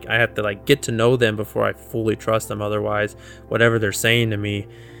stuff. Like, I have to like get to know them before I fully trust them. Otherwise, whatever they're saying to me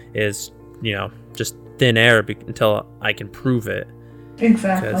is, you know, just thin air until I can prove it.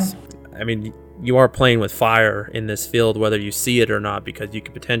 Exactly. Because, I mean, you are playing with fire in this field, whether you see it or not, because you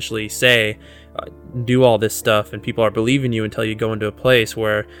could potentially say, do all this stuff, and people are believing you until you go into a place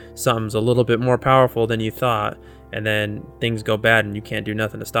where something's a little bit more powerful than you thought, and then things go bad and you can't do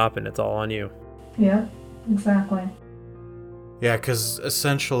nothing to stop it, and it's all on you. Yeah, exactly. Yeah, because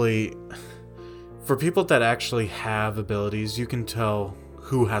essentially, for people that actually have abilities, you can tell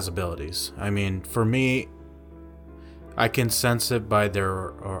who has abilities. I mean, for me, I can sense it by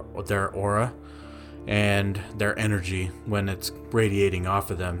their aura and their energy when it's radiating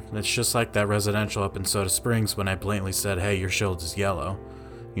off of them. It's just like that residential up in Soda Springs when I blatantly said, hey, your shield is yellow,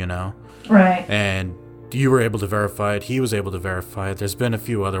 you know? Right. And you were able to verify it, he was able to verify it. There's been a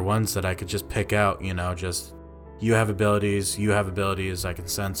few other ones that I could just pick out, you know, just, you have abilities, I can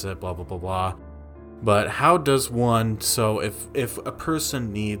sense it, blah, blah, blah, blah. But how does one, so if a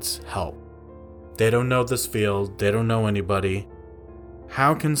person needs help, they don't know this field, they don't know anybody,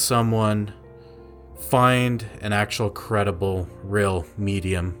 how can someone find an actual credible, real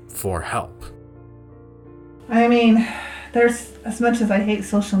medium for help? I mean, there's, as much as I hate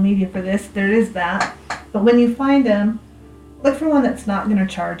social media for this, there is that. But when you find them, look for one that's not going to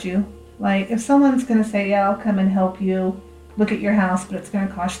charge you. Like, if someone's going to say, yeah, I'll come and help you look at your house, but it's going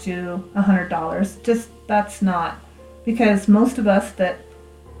to cost you $100, just, that's not. Because most of us that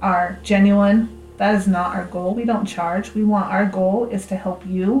are genuine, that is not our goal. We don't charge. Our goal is to help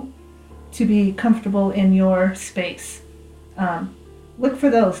you to be comfortable in your space. Look for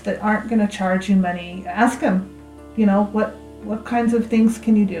those that aren't going to charge you money. Ask them, what kinds of things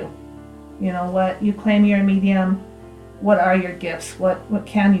can you do? What you claim you're a medium. What are your gifts? What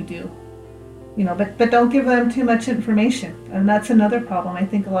can you do? But don't give them too much information. And that's another problem I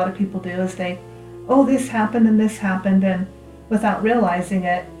think a lot of people do is this happened and this happened, and without realizing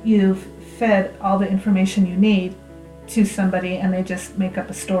it, you've fed all the information you need to somebody and they just make up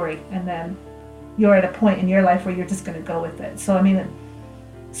a story, and then you're at a point in your life where you're just going to go with it. So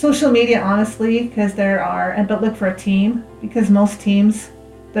social media, honestly, because but look for a team, because most teams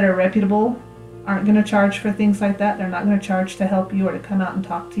that are reputable aren't going to charge for things like that. They're not going to charge to help you or to come out and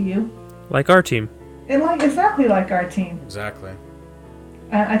talk to you. Like our team. And exactly like our team. Exactly.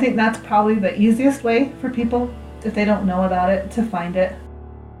 And I think that's probably the easiest way for people, if they don't know about it, to find it.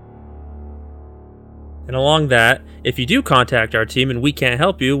 And along that, if you do contact our team and we can't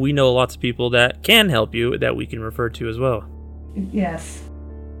help you, we know lots of people that can help you that we can refer to as well. Yes.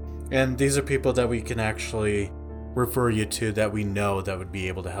 And these are people that we can actually refer you to that we know that would be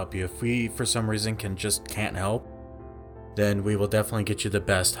able to help you. If we, for some reason, can't help, then we will definitely get you the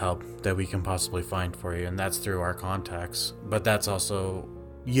best help that we can possibly find for you. And that's through our contacts. But that's also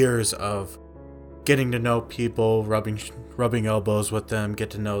years of getting to know people, rubbing elbows with them, get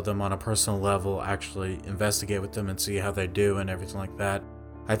to know them on a personal level, actually investigate with them and see how they do and everything like that.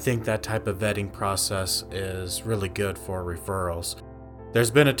 I think that type of vetting process is really good for referrals. There's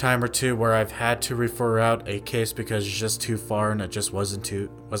been a time or two where I've had to refer out a case because it's just too far and it just wasn't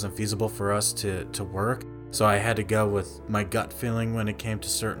feasible for us to work. So I had to go with my gut feeling when it came to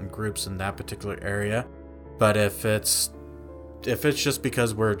certain groups in that particular area. But if it's just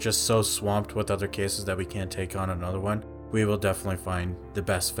because we're just so swamped with other cases that we can't take on another one, we will definitely find the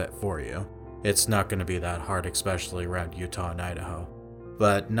best fit for you. It's not going to be that hard, especially around Utah and Idaho.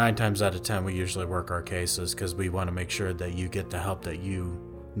 But 9 times out of 10, we usually work our cases because we want to make sure that you get the help that you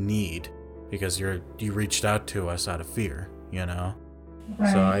need, because you reached out to us out of fear,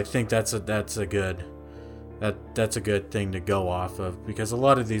 Right. So I think that's a good thing to go off of, because a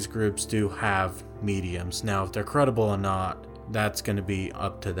lot of these groups do have mediums. Now, if they're credible or not, that's going to be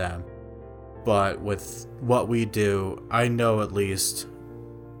up to them. But with what we do, I know at least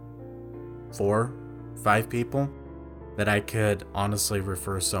 4, 5 people that I could honestly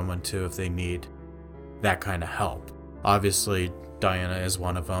refer someone to if they need that kind of help. Obviously, Diana is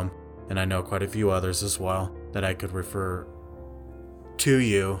one of them, and I know quite a few others as well that I could refer to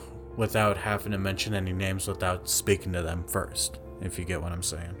you without having to mention any names, without speaking to them first, if you get what I'm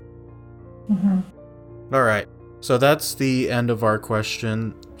saying. Mm-hmm. All right, so that's the end of our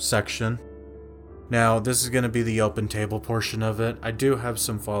question section. Now, this is going to be the open table portion of it. I do have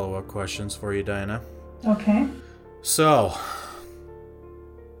some follow-up questions for you, Diana. Okay. So,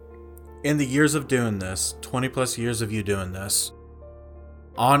 in the years of doing this, 20 plus years of you doing this,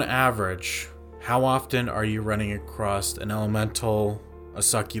 on average, how often are you running across an elemental, a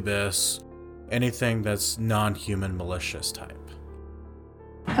succubus, anything that's non-human malicious type?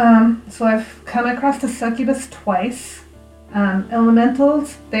 So I've come across the succubus twice.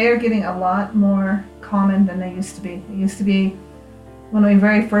 Elementals, they are getting a lot more common than they used to be. It used to be, when we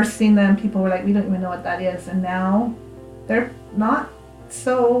very first seen them, people were like, we don't even know what that is. And now they're not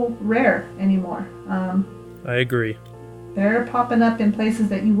so rare anymore. I agree. They're popping up in places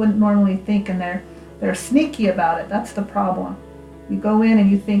that you wouldn't normally think, and they're sneaky about it. That's the problem. You go in and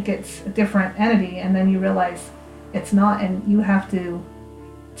you think it's a different entity, and then you realize it's not, and you have to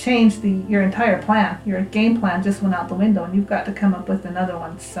change your entire plan. Your game plan just went out the window, and you've got to come up with another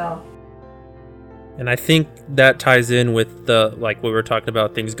one. So. And I think that ties in with like we were talking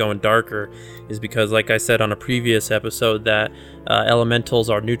about things going darker, is because, like I said on a previous episode, that elementals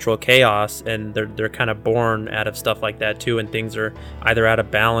are neutral chaos, and they're kind of born out of stuff like that too, and things are either out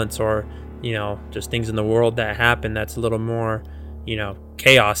of balance or, just things in the world that happen that's a little more,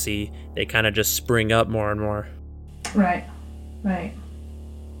 chaosy. They kind of just spring up more and more. Right.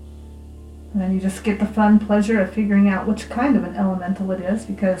 And then you just get the fun pleasure of figuring out which kind of an elemental it is,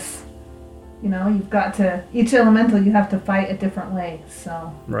 because you've got to, each elemental you have to fight a different way,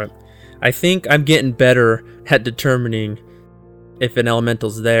 so. Right. I think I'm getting better at determining if an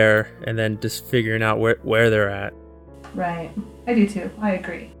elemental's there, and then just figuring out where they're at. Right. I do too. I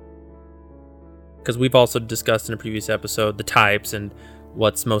agree. Because we've also discussed in a previous episode the types and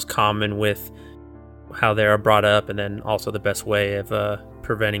what's most common with how they are brought up, and then also the best way of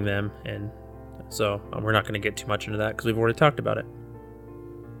preventing them. And so we're not going to get too much into that because we've already talked about it.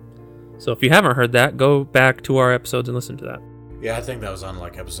 So if you haven't heard that, go back to our episodes and listen to that. Yeah, I think that was on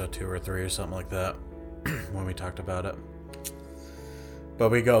like episode 2 or 3 or something like that when we talked about it. But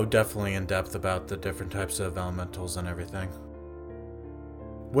we go definitely in depth about the different types of elementals and everything.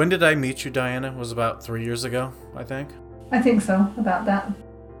 When did I meet you, Diana? It was about 3 years ago, I think. I think so, about that.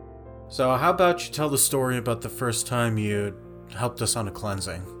 So how about you tell the story about the first time you helped us on a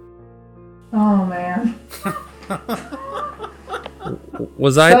cleansing? Oh, man.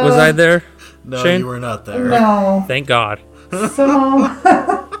 Was I there? No, Shane? you were not there. No. Thank God. So,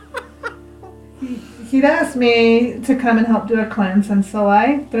 he'd asked me to come and help do a cleanse, and so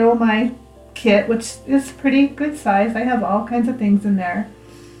I throw my kit, which is pretty good size. I have all kinds of things in there.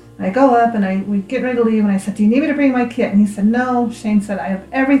 I go up and we get ready to leave, and I said, "Do you need me to bring my kit?" And he said, "No." Shane said, "I have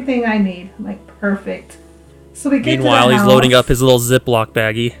everything I need." I'm like, perfect. So we get Meanwhile, to the he's house. loading up his little Ziploc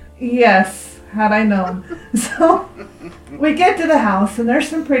baggie. Yes, had I known. So we get to the house, and there's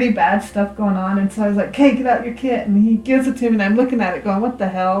some pretty bad stuff going on. And so I was like, "Okay, get out your kit." And he gives it to me, and I'm looking at it going, "What the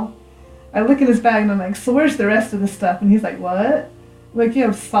hell?" I look in his bag, and I'm like, "So where's the rest of the stuff?" And he's like, "What?" I'm like, "You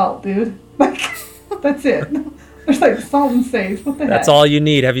have salt, dude." Like, that's it. There's like salt and sage. What the heck? That's all you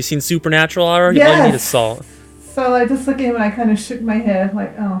need. Have you seen Supernatural already? Yes. All you need is salt. So I just looked at him, and I kind of shook my head,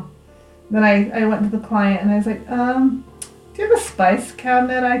 like, oh. Then I went to the client, and I was like, "Do you have a spice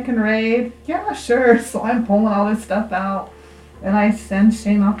cabinet I can raid?" "Yeah, sure." So I'm pulling all this stuff out, and I send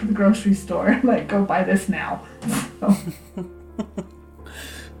Shane off to the grocery store. I'm like, "Go buy this now." So,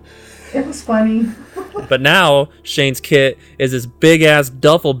 it was funny. But now, Shane's kit is this big-ass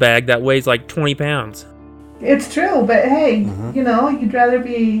duffel bag that weighs like 20 pounds. It's true, but hey, you know, you'd rather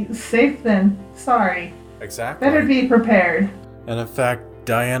be safe than sorry. Exactly. Better be prepared. And in fact,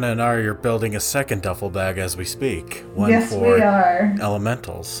 Diana and I are building a second duffel bag as we speak. One Yes, for we are.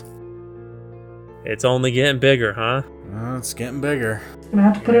 elementals. It's only getting bigger, huh? It's getting bigger. Gonna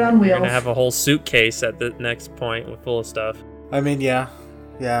have to put it on You're wheels. gonna have a whole suitcase at the next point with full of stuff. I mean, yeah,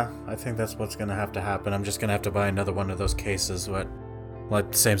 I think that's what's gonna have to happen. I'm just gonna have to buy another one of those cases,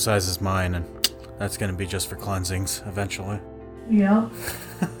 like the same size as mine, and that's gonna be just for cleansings eventually. Yeah.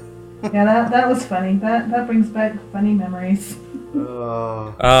 Yeah, that was funny. That brings back funny memories.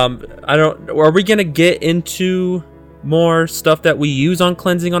 Are we gonna get into more stuff that we use on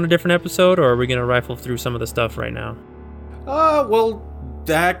cleansing on a different episode, or are we gonna rifle through some of the stuff right now? Well,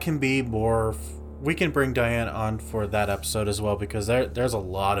 that can be more. We can bring Diane on for that episode as well, because there's a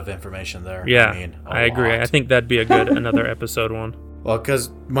lot of information there. Yeah, I agree. lot. I think that'd be a good another episode one. Well,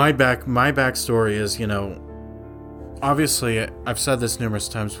 because my backstory is, obviously, I've said this numerous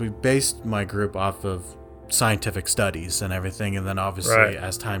times, we based my group off of scientific studies and everything, and then obviously Right.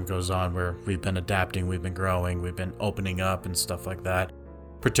 as time goes on, we've been adapting, we've been growing, we've been opening up and stuff like that,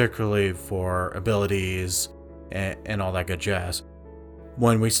 particularly for abilities and all that good jazz.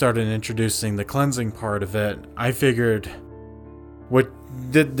 When we started introducing the cleansing part of it, I figured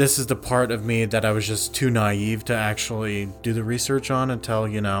this is the part of me that I was just too naive to actually do the research on until,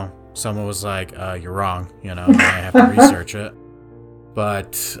 someone was like, "You're wrong," and I have to research it.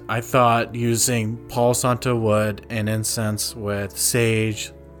 But I thought using Palo Santo wood and incense with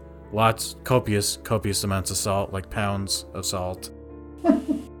sage, copious amounts of salt, like pounds of salt,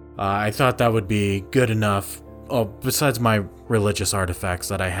 I thought that would be good enough. Oh, besides my religious artifacts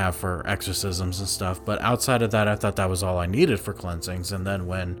that I have for exorcisms and stuff, but outside of that, I thought that was all I needed for cleansings. And then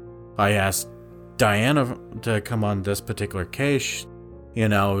when I asked Diana to come on this particular case, it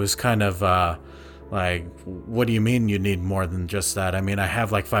was kind of like, what do you mean you need more than just that? I mean, I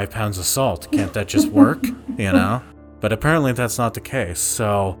have like 5 pounds of salt. Can't that just work? But apparently that's not the case.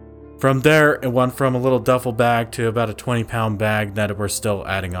 So from there, it went from a little duffel bag to about a 20-pound bag that we're still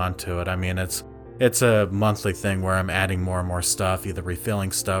adding on to it. I mean, it's a monthly thing where I'm adding more and more stuff, either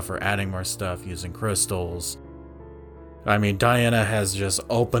refilling stuff or adding more stuff using crystals. I mean, Diana has just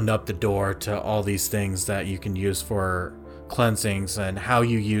opened up the door to all these things that you can use for cleansings and how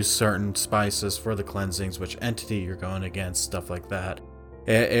you use certain spices for the cleansings, which entity you're going against, stuff like that.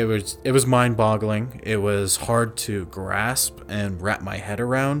 It was mind-boggling. It was hard to grasp and wrap my head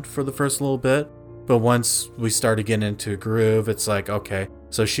around for the first little bit, but once we started getting into a groove, it's like, okay,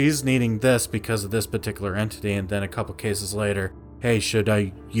 so she's needing this because of this particular entity, and then a couple cases later, hey, should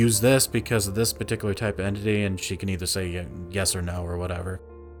I use this because of this particular type of entity? And she can either say yes or no or whatever.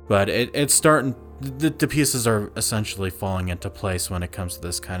 But it's starting, the pieces are essentially falling into place when it comes to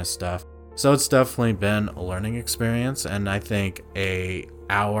this kind of stuff. So it's definitely been a learning experience, and I think a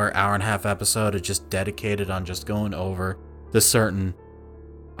hour and a half episode is just dedicated on just going over the certain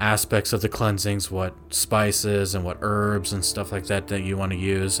aspects of the cleansings, what spices and what herbs and stuff like that you want to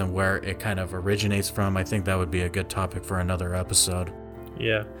use and where it kind of originates from. I think that would be a good topic for another episode.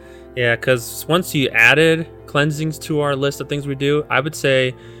 Yeah, because once you added cleansings to our list of things we do, I would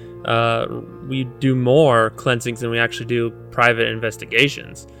say we do more cleansings than we actually do private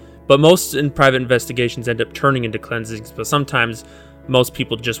investigations. But most in private investigations end up turning into cleansings. But sometimes most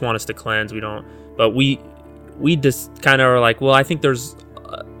people just want us to cleanse. We don't. But we just kind of are like, well, I think there's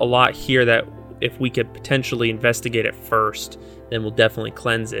a lot here that if we could potentially investigate it first, then we'll definitely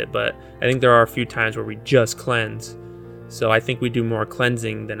cleanse it. But I think there are a few times where we just cleanse. So I think we do more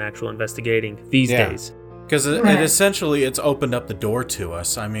cleansing than actual investigating these days. Because Right. it essentially, it's opened up the door to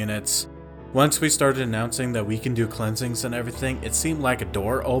us. I mean, it's... Once we started announcing that we can do cleansings and everything, it seemed like a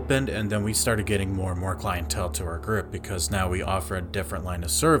door opened, and then we started getting more and more clientele to our group because now we offer a different line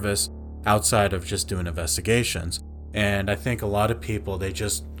of service outside of just doing investigations. And I think a lot of people, they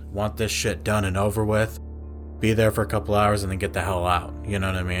just want this shit done and over with, be there for a couple hours, and then get the hell out. You know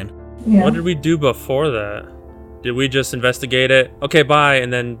what I mean? Yeah. What did we do before that? Did we just investigate it? Okay, bye.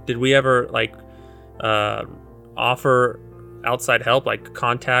 And then did we ever offer outside help, like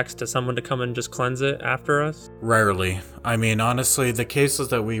contacts to someone to come and just cleanse it after us? Rarely. I mean, honestly, the cases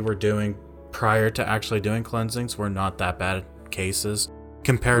that we were doing prior to actually doing cleansings were not that bad cases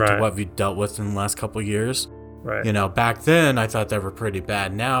compared to Right. what we dealt with in the last couple of years. Right. You know, back then I thought they were pretty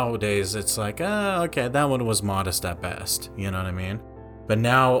bad. Nowadays it's like, okay, that one was modest at best. You know what I mean? But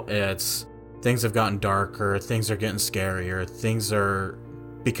now it's things have gotten darker, things are getting scarier, things are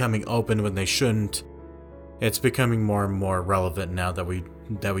becoming open when they shouldn't. It's becoming more and more relevant now that we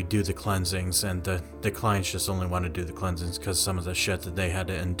do the cleansings, and the clients just only want to do the cleansings because some of the shit that they had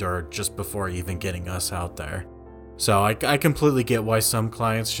to endure just before even getting us out there. So I completely get why some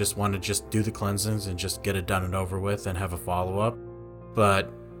clients just want to just do the cleansings and just get it done and over with and have a follow-up.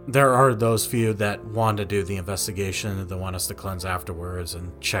 But there are those few that want to do the investigation and they want us to cleanse afterwards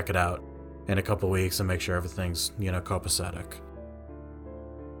and check it out in a couple weeks and make sure everything's, copacetic.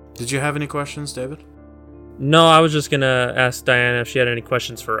 Did you have any questions, David? No, I was just gonna ask Diana if she had any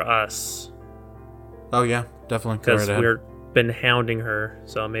questions for us, Oh yeah, definitely. Go because right ahead. we've been hounding her,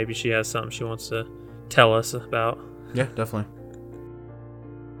 so maybe she has something she wants to tell us about. Yeah, definitely.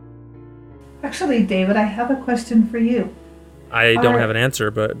 Actually, David, I have a question for you. I don't Are- have an answer,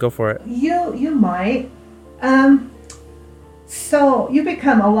 but go for it. You might. So you've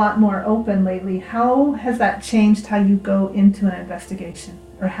become a lot more open lately. How has that changed how you go into an investigation,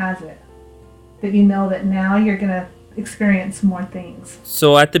 or has it? That you know that now you're gonna experience more things.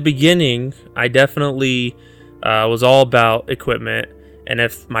 So at the beginning, I definitely was all about equipment, and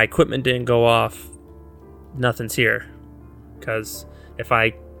if my equipment didn't go off, nothing's here. Because if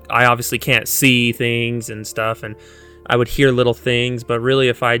I obviously can't see things and stuff, and I would hear little things, but really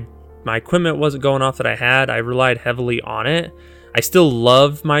if my equipment wasn't going off that I relied heavily on it. I still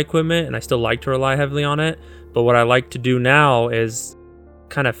love my equipment, and I still like to rely heavily on it, but what I like to do now is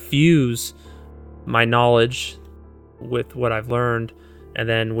kind of fuse my knowledge with what I've learned, and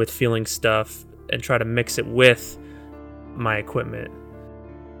then with feeling stuff, and try to mix it with my equipment.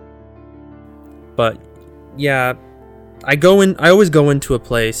 But yeah, I always go into a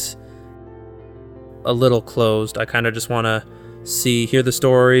place a little closed. I kind of just want to hear the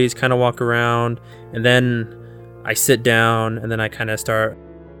stories, kind of walk around, and then I sit down, and then I kind of start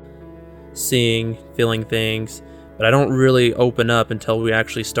feeling things, but I don't really open up until we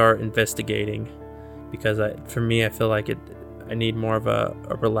actually start investigating. Because for me, I feel like I need more of a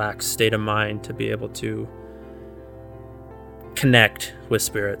relaxed state of mind to be able to connect with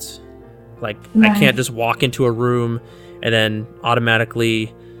spirits. Like, Nice. I can't just walk into a room and then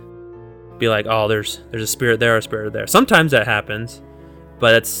automatically be like, oh, there's a spirit there, a spirit there. Sometimes that happens,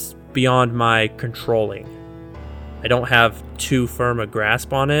 but it's beyond my controlling. I don't have too firm a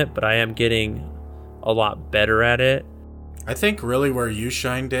grasp on it, but I am getting a lot better at it. I think really where you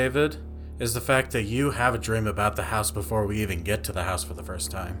shine, David, is the fact that you have a dream about the house before we even get to the house for the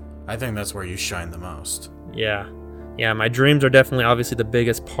first time. I think that's where you shine the most. Yeah, my dreams are definitely obviously the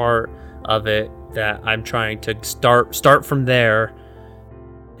biggest part of it, that I'm trying to start from there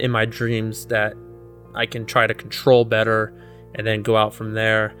in my dreams, that I can try to control better and then go out from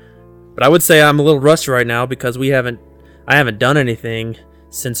there. But I would say I'm a little rusty right now because I haven't done anything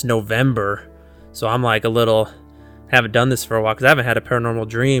since November. So I'm like haven't done this for a while because I haven't had a paranormal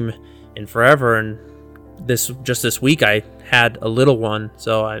dream in forever, and this week I had a little one.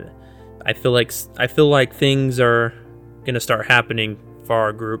 So I feel like things are gonna start happening for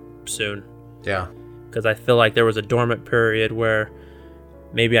our group soon, Yeah. because I feel like there was a dormant period where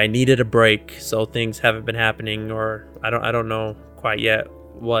maybe I needed a break, so things haven't been happening, or I don't know quite yet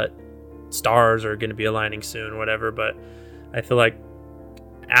what stars are going to be aligning soon, whatever. But I feel like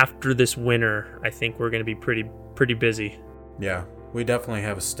after this winter, I think we're going to be pretty busy. Yeah, we definitely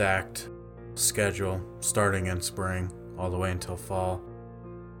have a stacked schedule starting in spring all the way until fall.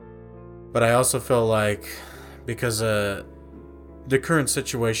 But I also feel like because the current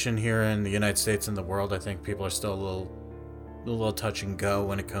situation here in the United States and the world, I think people are still a little touch and go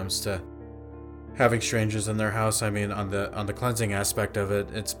when it comes to having strangers in their house. I mean, on the cleansing aspect of it,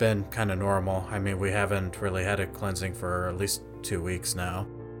 it's been kind of normal. I mean, we haven't really had a cleansing for at least 2 weeks now,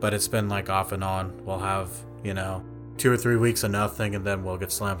 but it's been like off and on. We'll have, 2 or 3 weeks of nothing, and then we'll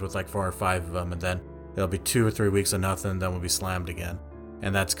get slammed with like 4 or 5 of them, and then it'll be 2 or 3 weeks of nothing, and then we'll be slammed again.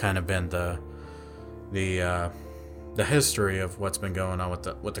 And that's kind of been the history of what's been going on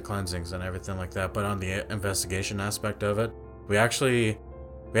with the cleansings and everything like that. But on the investigation aspect of it, we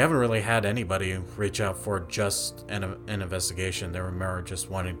haven't really had anybody reach out for just an investigation. They were more just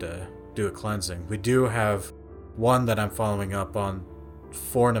wanting to do a cleansing. We do have one that I'm following up on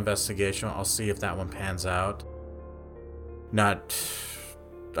for an investigation. I'll see if that one pans out.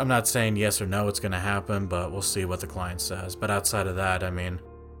 I'm not saying yes or no it's going to happen, but we'll see what the client says. But outside of that, I mean,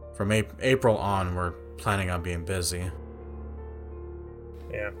 from April on, we're planning on being busy.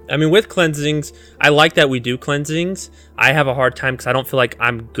 Yeah. I mean, with cleansings, I like that we do cleansings. I have a hard time because I don't feel like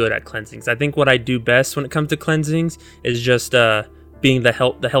I'm good at cleansings. I think what I do best when it comes to cleansings is just being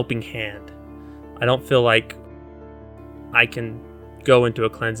the helping hand. I don't feel like I can go into a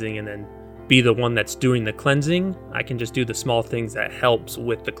cleansing and then be the one that's doing the cleansing. I can just do the small things that helps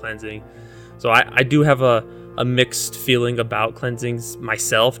with the cleansing. So I do have a mixed feeling about cleansings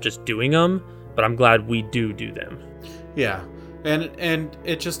myself, just doing them, but I'm glad we do them. Yeah. And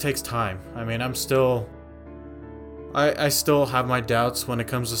it just takes time. I mean, I still have my doubts when it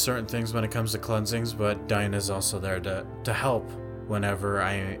comes to certain things, when it comes to cleansings, but Diana's also there to help whenever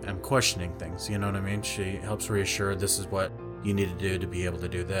I am questioning things. You know what I mean? She helps reassure this is what you need to do to be able to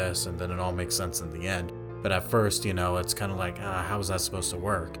do this, and then it all makes sense in the end. But at first, it's kind of like, how is that supposed to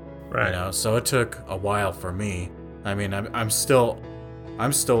work? Right. So it took a while for me. I mean, I'm still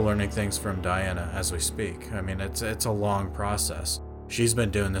learning things from Diana as we speak. I mean, it's a long process. She's been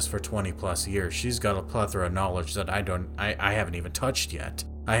doing this for 20 plus years. She's got a plethora of knowledge that I haven't even touched yet.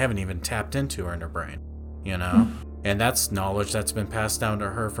 I haven't even tapped into her in her brain, And that's knowledge that's been passed down to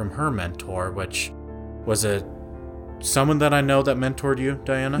her from her mentor, which was someone that I know that mentored you,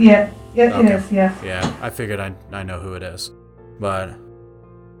 Diana? Yeah, Okay. It is, yeah. Yeah, I figured I know who it is. But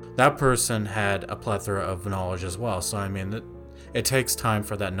that person had a plethora of knowledge as well. So, I mean, it takes time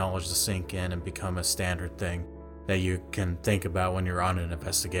for that knowledge to sink in and become a standard thing that you can think about when you're on an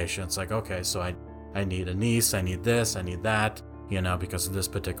investigation. It's like, okay, so I need a niece, I need this, I need that, because of this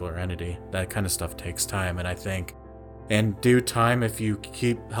particular entity. That kind of stuff takes time. And I think in due time, if you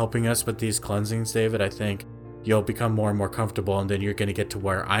keep helping us with these cleansings, David, I think you'll become more and more comfortable, and then you're going to get to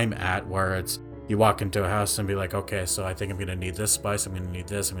where I'm at, where it's you walk into a house and be like, okay, so I think I'm going to need this spice, I'm going to need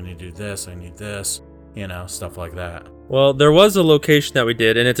this, I'm going to do this, I need this, stuff like that. Well, there was a location that we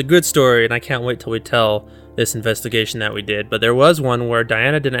did, and it's a good story, and I can't wait till we tell this investigation that we did. But there was one where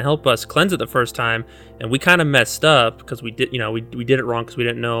Diana didn't help us cleanse it the first time, and we kind of messed up because we did, we did it wrong because we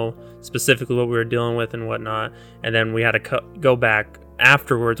didn't know specifically what we were dealing with and whatnot. And then we had to go back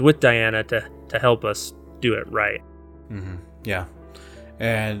afterwards with Diana to help us do it right. Mm-hmm. Yeah.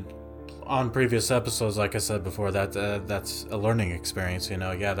 And on previous episodes, like I said before, that's a learning experience.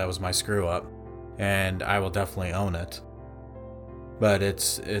 Yeah, that was my screw up, and I will definitely own it. But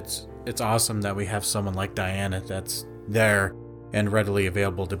it's awesome that we have someone like Diana that's there and readily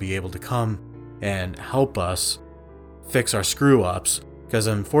available to be able to come and help us fix our screw ups. Because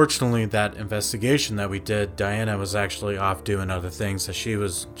unfortunately, that investigation that we did, Diana was actually off doing other things that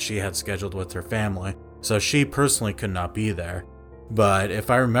she had scheduled with her family. So she personally could not be there. But if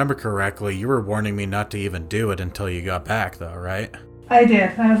I remember correctly, you were warning me not to even do it until you got back, though, right? I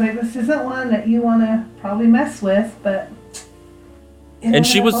did. I was like, this isn't one that you want to probably mess with, but... And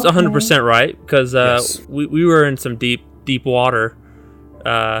she was 100% right, because Yes. we were in some deep water.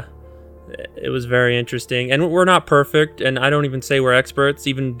 It was very interesting. And we're not perfect, and I don't even say we're experts.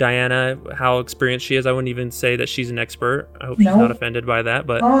 Even Diana, how experienced she is, I wouldn't even say that she's an expert. I hope she's not offended by that.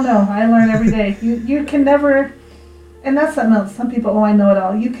 But oh no, I learn every day. You can never, and that's something else. Some people, I know it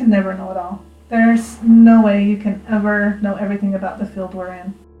all. You can never know it all. There's no way you can ever know everything about the field we're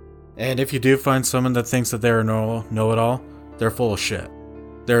in. And if you do find someone that thinks that they're a know-it-all, they're full of shit.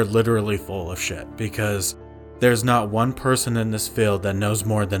 They're literally full of shit, because there's not one person in this field that knows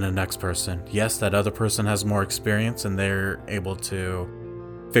more than the next person. Yes, that other person has more experience and they're able to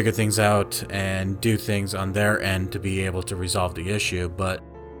figure things out and do things on their end to be able to resolve the issue, but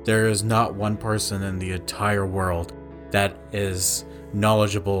there is not one person in the entire world that is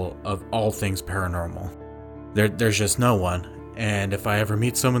knowledgeable of all things paranormal. There's just no one. And if I ever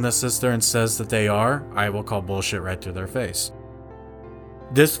meet someone that sits there and says that they are, I will call bullshit right to their face.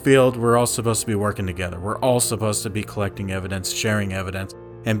 this field, we're all supposed to be working together. We're all supposed to be collecting evidence, sharing evidence,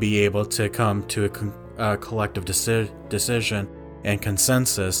 and be able to come to a collective decision and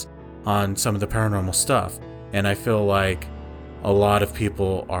consensus on some of the paranormal stuff. And I feel like a lot of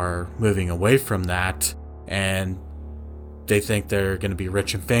people are moving away from that, and they think they're going to be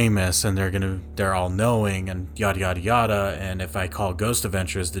rich and famous, and they're all knowing and yada yada yada. And if I call Ghost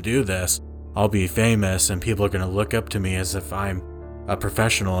Adventures to do this, I'll be famous, and people are going to look up to me as if I'm a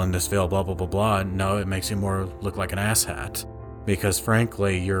professional in this field, blah blah blah blah. No, it makes you more look like an asshat, because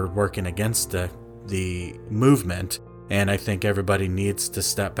frankly, you're working against the movement. And I think everybody needs to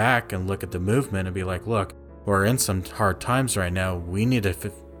step back and look at the movement and be like, look, we're in some hard times right now. We need to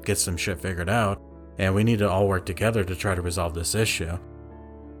get some shit figured out, and we need to all work together to try to resolve this issue.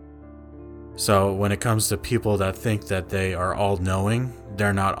 So when it comes to people that think that they are all knowing,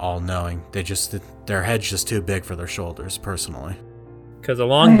 they're not all knowing. Their head's just too big for their shoulders, personally. Because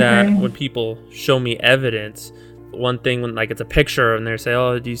along that, when people show me evidence, one thing when like it's a picture and they say,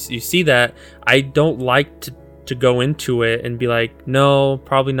 "Oh, do you see that?" I don't like to go into it and be like, "No,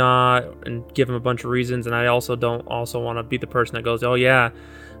 probably not," and give them a bunch of reasons. And I also don't want to be the person that goes, "Oh yeah."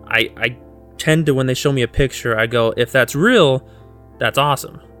 I tend to, when they show me a picture, I go, if that's real, that's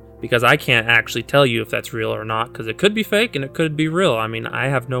awesome, because I can't actually tell you if that's real or not, because it could be fake and it could be real. I mean, I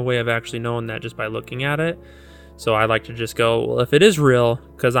have no way of actually knowing that just by looking at it. So I like to just go, well, if it is real,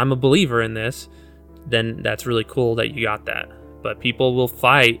 because I'm a believer in this, then that's really cool that you got that. But people will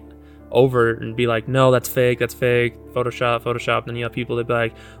fight over it and be like, no, that's fake, Photoshop. Then you have people that be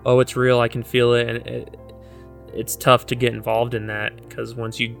like, oh, it's real, I can feel it. And it's tough to get involved in that, because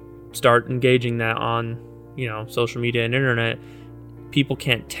once you start engaging that on, social media and internet, people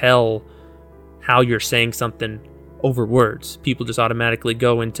can't tell how you're saying something over words. People just automatically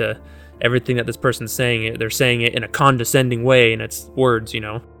go into everything that this person's saying. They're saying it in a condescending way, and it's words,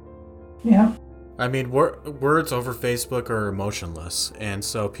 Yeah. I mean, words over Facebook are emotionless, and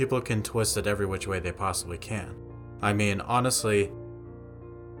so people can twist it every which way they possibly can. I mean, honestly,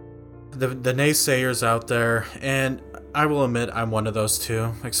 the naysayers out there, and I will admit I'm one of those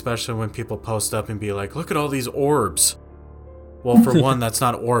too, especially when people post up and be like, look at all these orbs. Well, for one, that's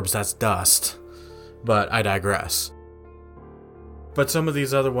not orbs, that's dust. But I digress. But some of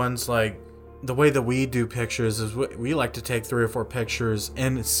these other ones, like, the way that we do pictures is we like to take 3 or 4 pictures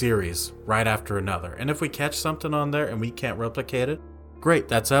in a series right after another. And if we catch something on there and we can't replicate it, great,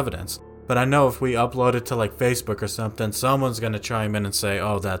 that's evidence. But I know if we upload it to like Facebook or something, someone's going to chime in and say,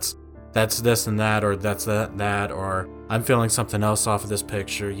 oh, that's this and that, or that's that, or I'm feeling something else off of this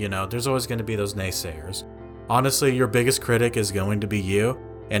picture. There's always going to be those naysayers. Honestly, your biggest critic is going to be you.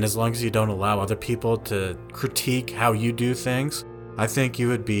 And as long as you don't allow other people to critique how you do things, I think you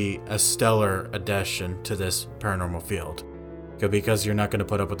would be a stellar addition to this paranormal field, because you're not going to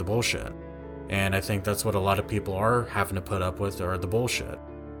put up with the bullshit. And I think that's what a lot of people are having to put up with, are the bullshit.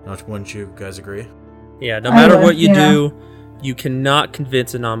 Wouldn't you guys agree? Yeah, no matter what you do, you cannot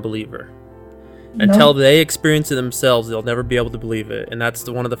convince a non-believer. Until they experience it themselves, they'll never be able to believe it. And that's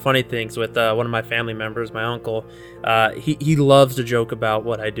one of the funny things with one of my family members, my uncle. He loves to joke about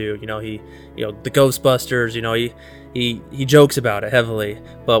what I do. The Ghostbusters. He jokes about it heavily.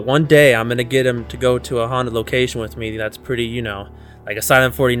 But one day I'm gonna get him to go to a haunted location with me. That's pretty, like a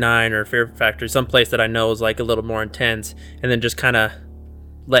Silent 49 or Fear Factory, someplace that I know is like a little more intense, and then just kind of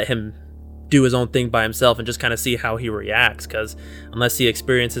let him do his own thing by himself and just kind of see how he reacts, because unless he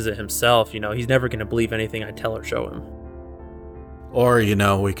experiences it himself, he's never going to believe anything I tell or show him. Or,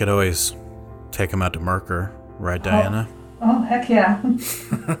 we could always take him out to Merker, right, Diana? Oh, heck yeah.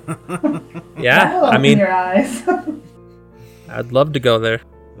 Yeah, I mean, your eyes. I'd love to go there.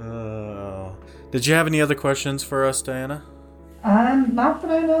 Did you have any other questions for us, Diana? Not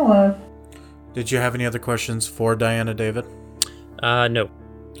that I know of. Did you have any other questions for Diana, David? No.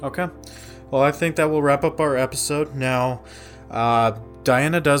 Okay. Well, I think that will wrap up our episode. Now,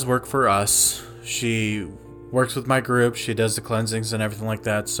 Diana does work for us. She works with my group. She does the cleansings and everything like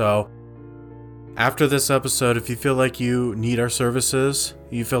that. So, after this episode, if you feel like you need our services,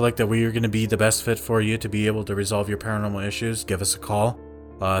 you feel like that we are going to be the best fit for you to be able to resolve your paranormal issues, give us a call,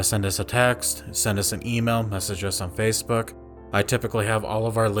 send us a text, send us an email, message us on Facebook. I typically have all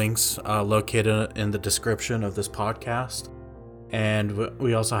of our links located in the description of this podcast. And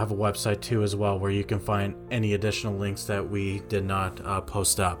we also have a website too as well, where you can find any additional links that we did not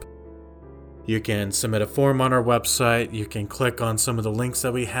post up. You can submit a form on our website. You can click on some of the links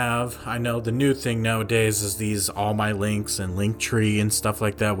that we have. I know the new thing nowadays is these All My Links and Linktree and stuff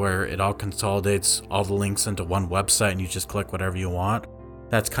like that, where it all consolidates all the links into one website and you just click whatever you want.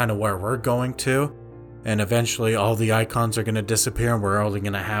 That's kind of where we're going to. And eventually all the icons are going to disappear and we're only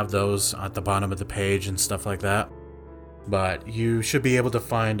going to have those at the bottom of the page and stuff like that. But you should be able to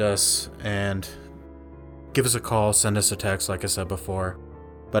find us and give us a call, send us a text like I said before.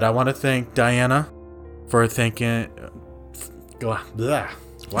 But I want to thank Diana for taking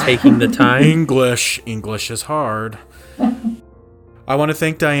the time. English is hard. I want to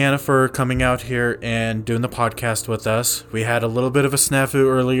thank Diana for coming out here and doing the podcast with us. We had a little bit of a snafu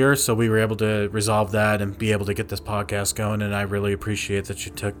earlier, so we were able to resolve that and be able to get this podcast going, and I really appreciate that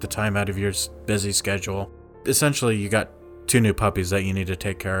you took the time out of your busy schedule. Essentially, you got 2 new puppies that you need to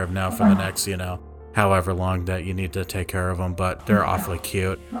take care of now for the next, however long that you need to take care of them, but they're awfully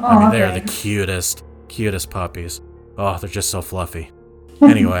cute. I mean, they're the cutest puppies. Oh, they're just so fluffy.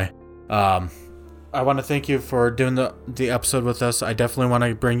 Anyway, I want to thank you for doing the episode with us. I definitely want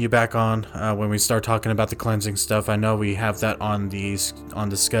to bring you back on when we start talking about the cleansing stuff. I know we have that on the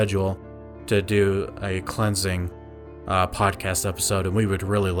schedule to do a cleansing podcast episode, and we would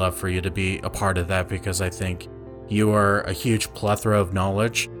really love for you to be a part of that because I think you are a huge plethora of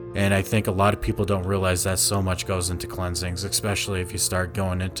knowledge, and I think a lot of people don't realize that so much goes into cleansings, especially if you start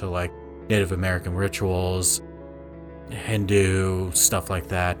going into like Native American rituals, Hindu, stuff like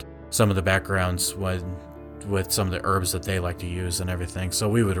that. Some of the backgrounds with some of the herbs that they like to use and everything. So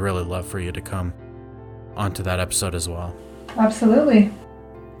we would really love for you to come onto that episode as well. Absolutely.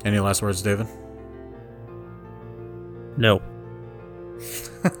 Any last words, David? No.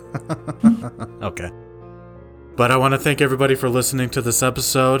 Okay. But I want to thank everybody for listening to this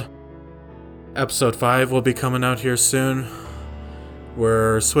episode. Episode 5 will be coming out here soon.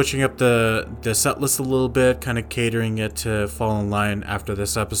 We're switching up the set list a little bit, kind of catering it to fall in line after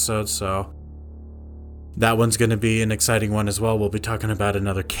this episode, so that one's going to be an exciting one as well. We'll be talking about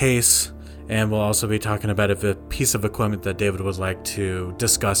another case, and we'll also be talking about a piece of equipment that David would like to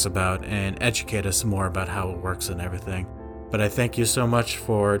discuss about and educate us more about how it works and everything. But I thank you so much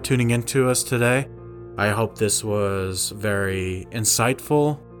for tuning in to us today. I hope this was very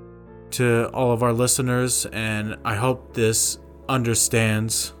insightful to all of our listeners, and I hope this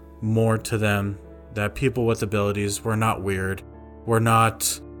understands more to them that people with abilities, we're not weird. We're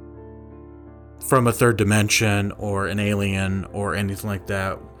not from a third dimension or an alien or anything like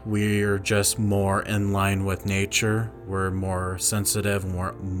that. We're just more in line with nature. We're more sensitive and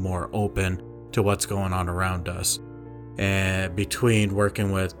we're more open to what's going on around us. And between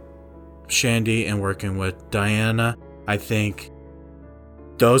working with Shandy and working with Diana, I think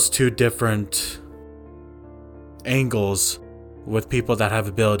those 2 different angles with people that have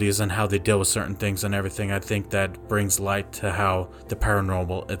abilities and how they deal with certain things and everything, I think that brings light to how the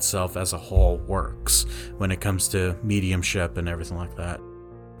paranormal itself as a whole works when it comes to mediumship and everything like that.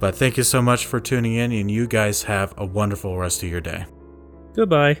 But thank you so much for tuning in, and you guys have a wonderful rest of your day.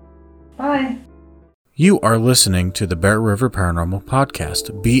 Goodbye. Bye. You are listening to the Bear River Paranormal Podcast,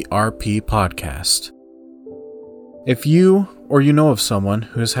 BRP Podcast. If you or you know of someone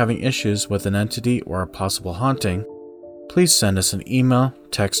who is having issues with an entity or a possible haunting, please send us an email,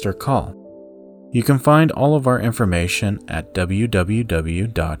 text, or call. You can find all of our information at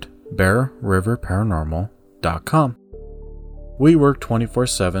www.bearriverparanormal.com. We work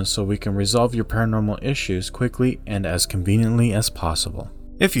 24/7 so we can resolve your paranormal issues quickly and as conveniently as possible.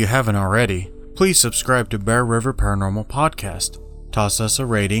 If you haven't already, please subscribe to Bear River Paranormal Podcast. Toss us a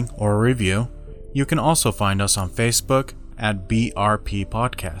rating or a review. You can also find us on Facebook at BRP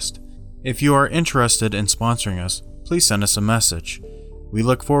Podcast. If you are interested in sponsoring us, please send us a message. We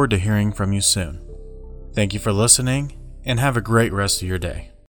look forward to hearing from you soon. Thank you for listening, and have a great rest of your day.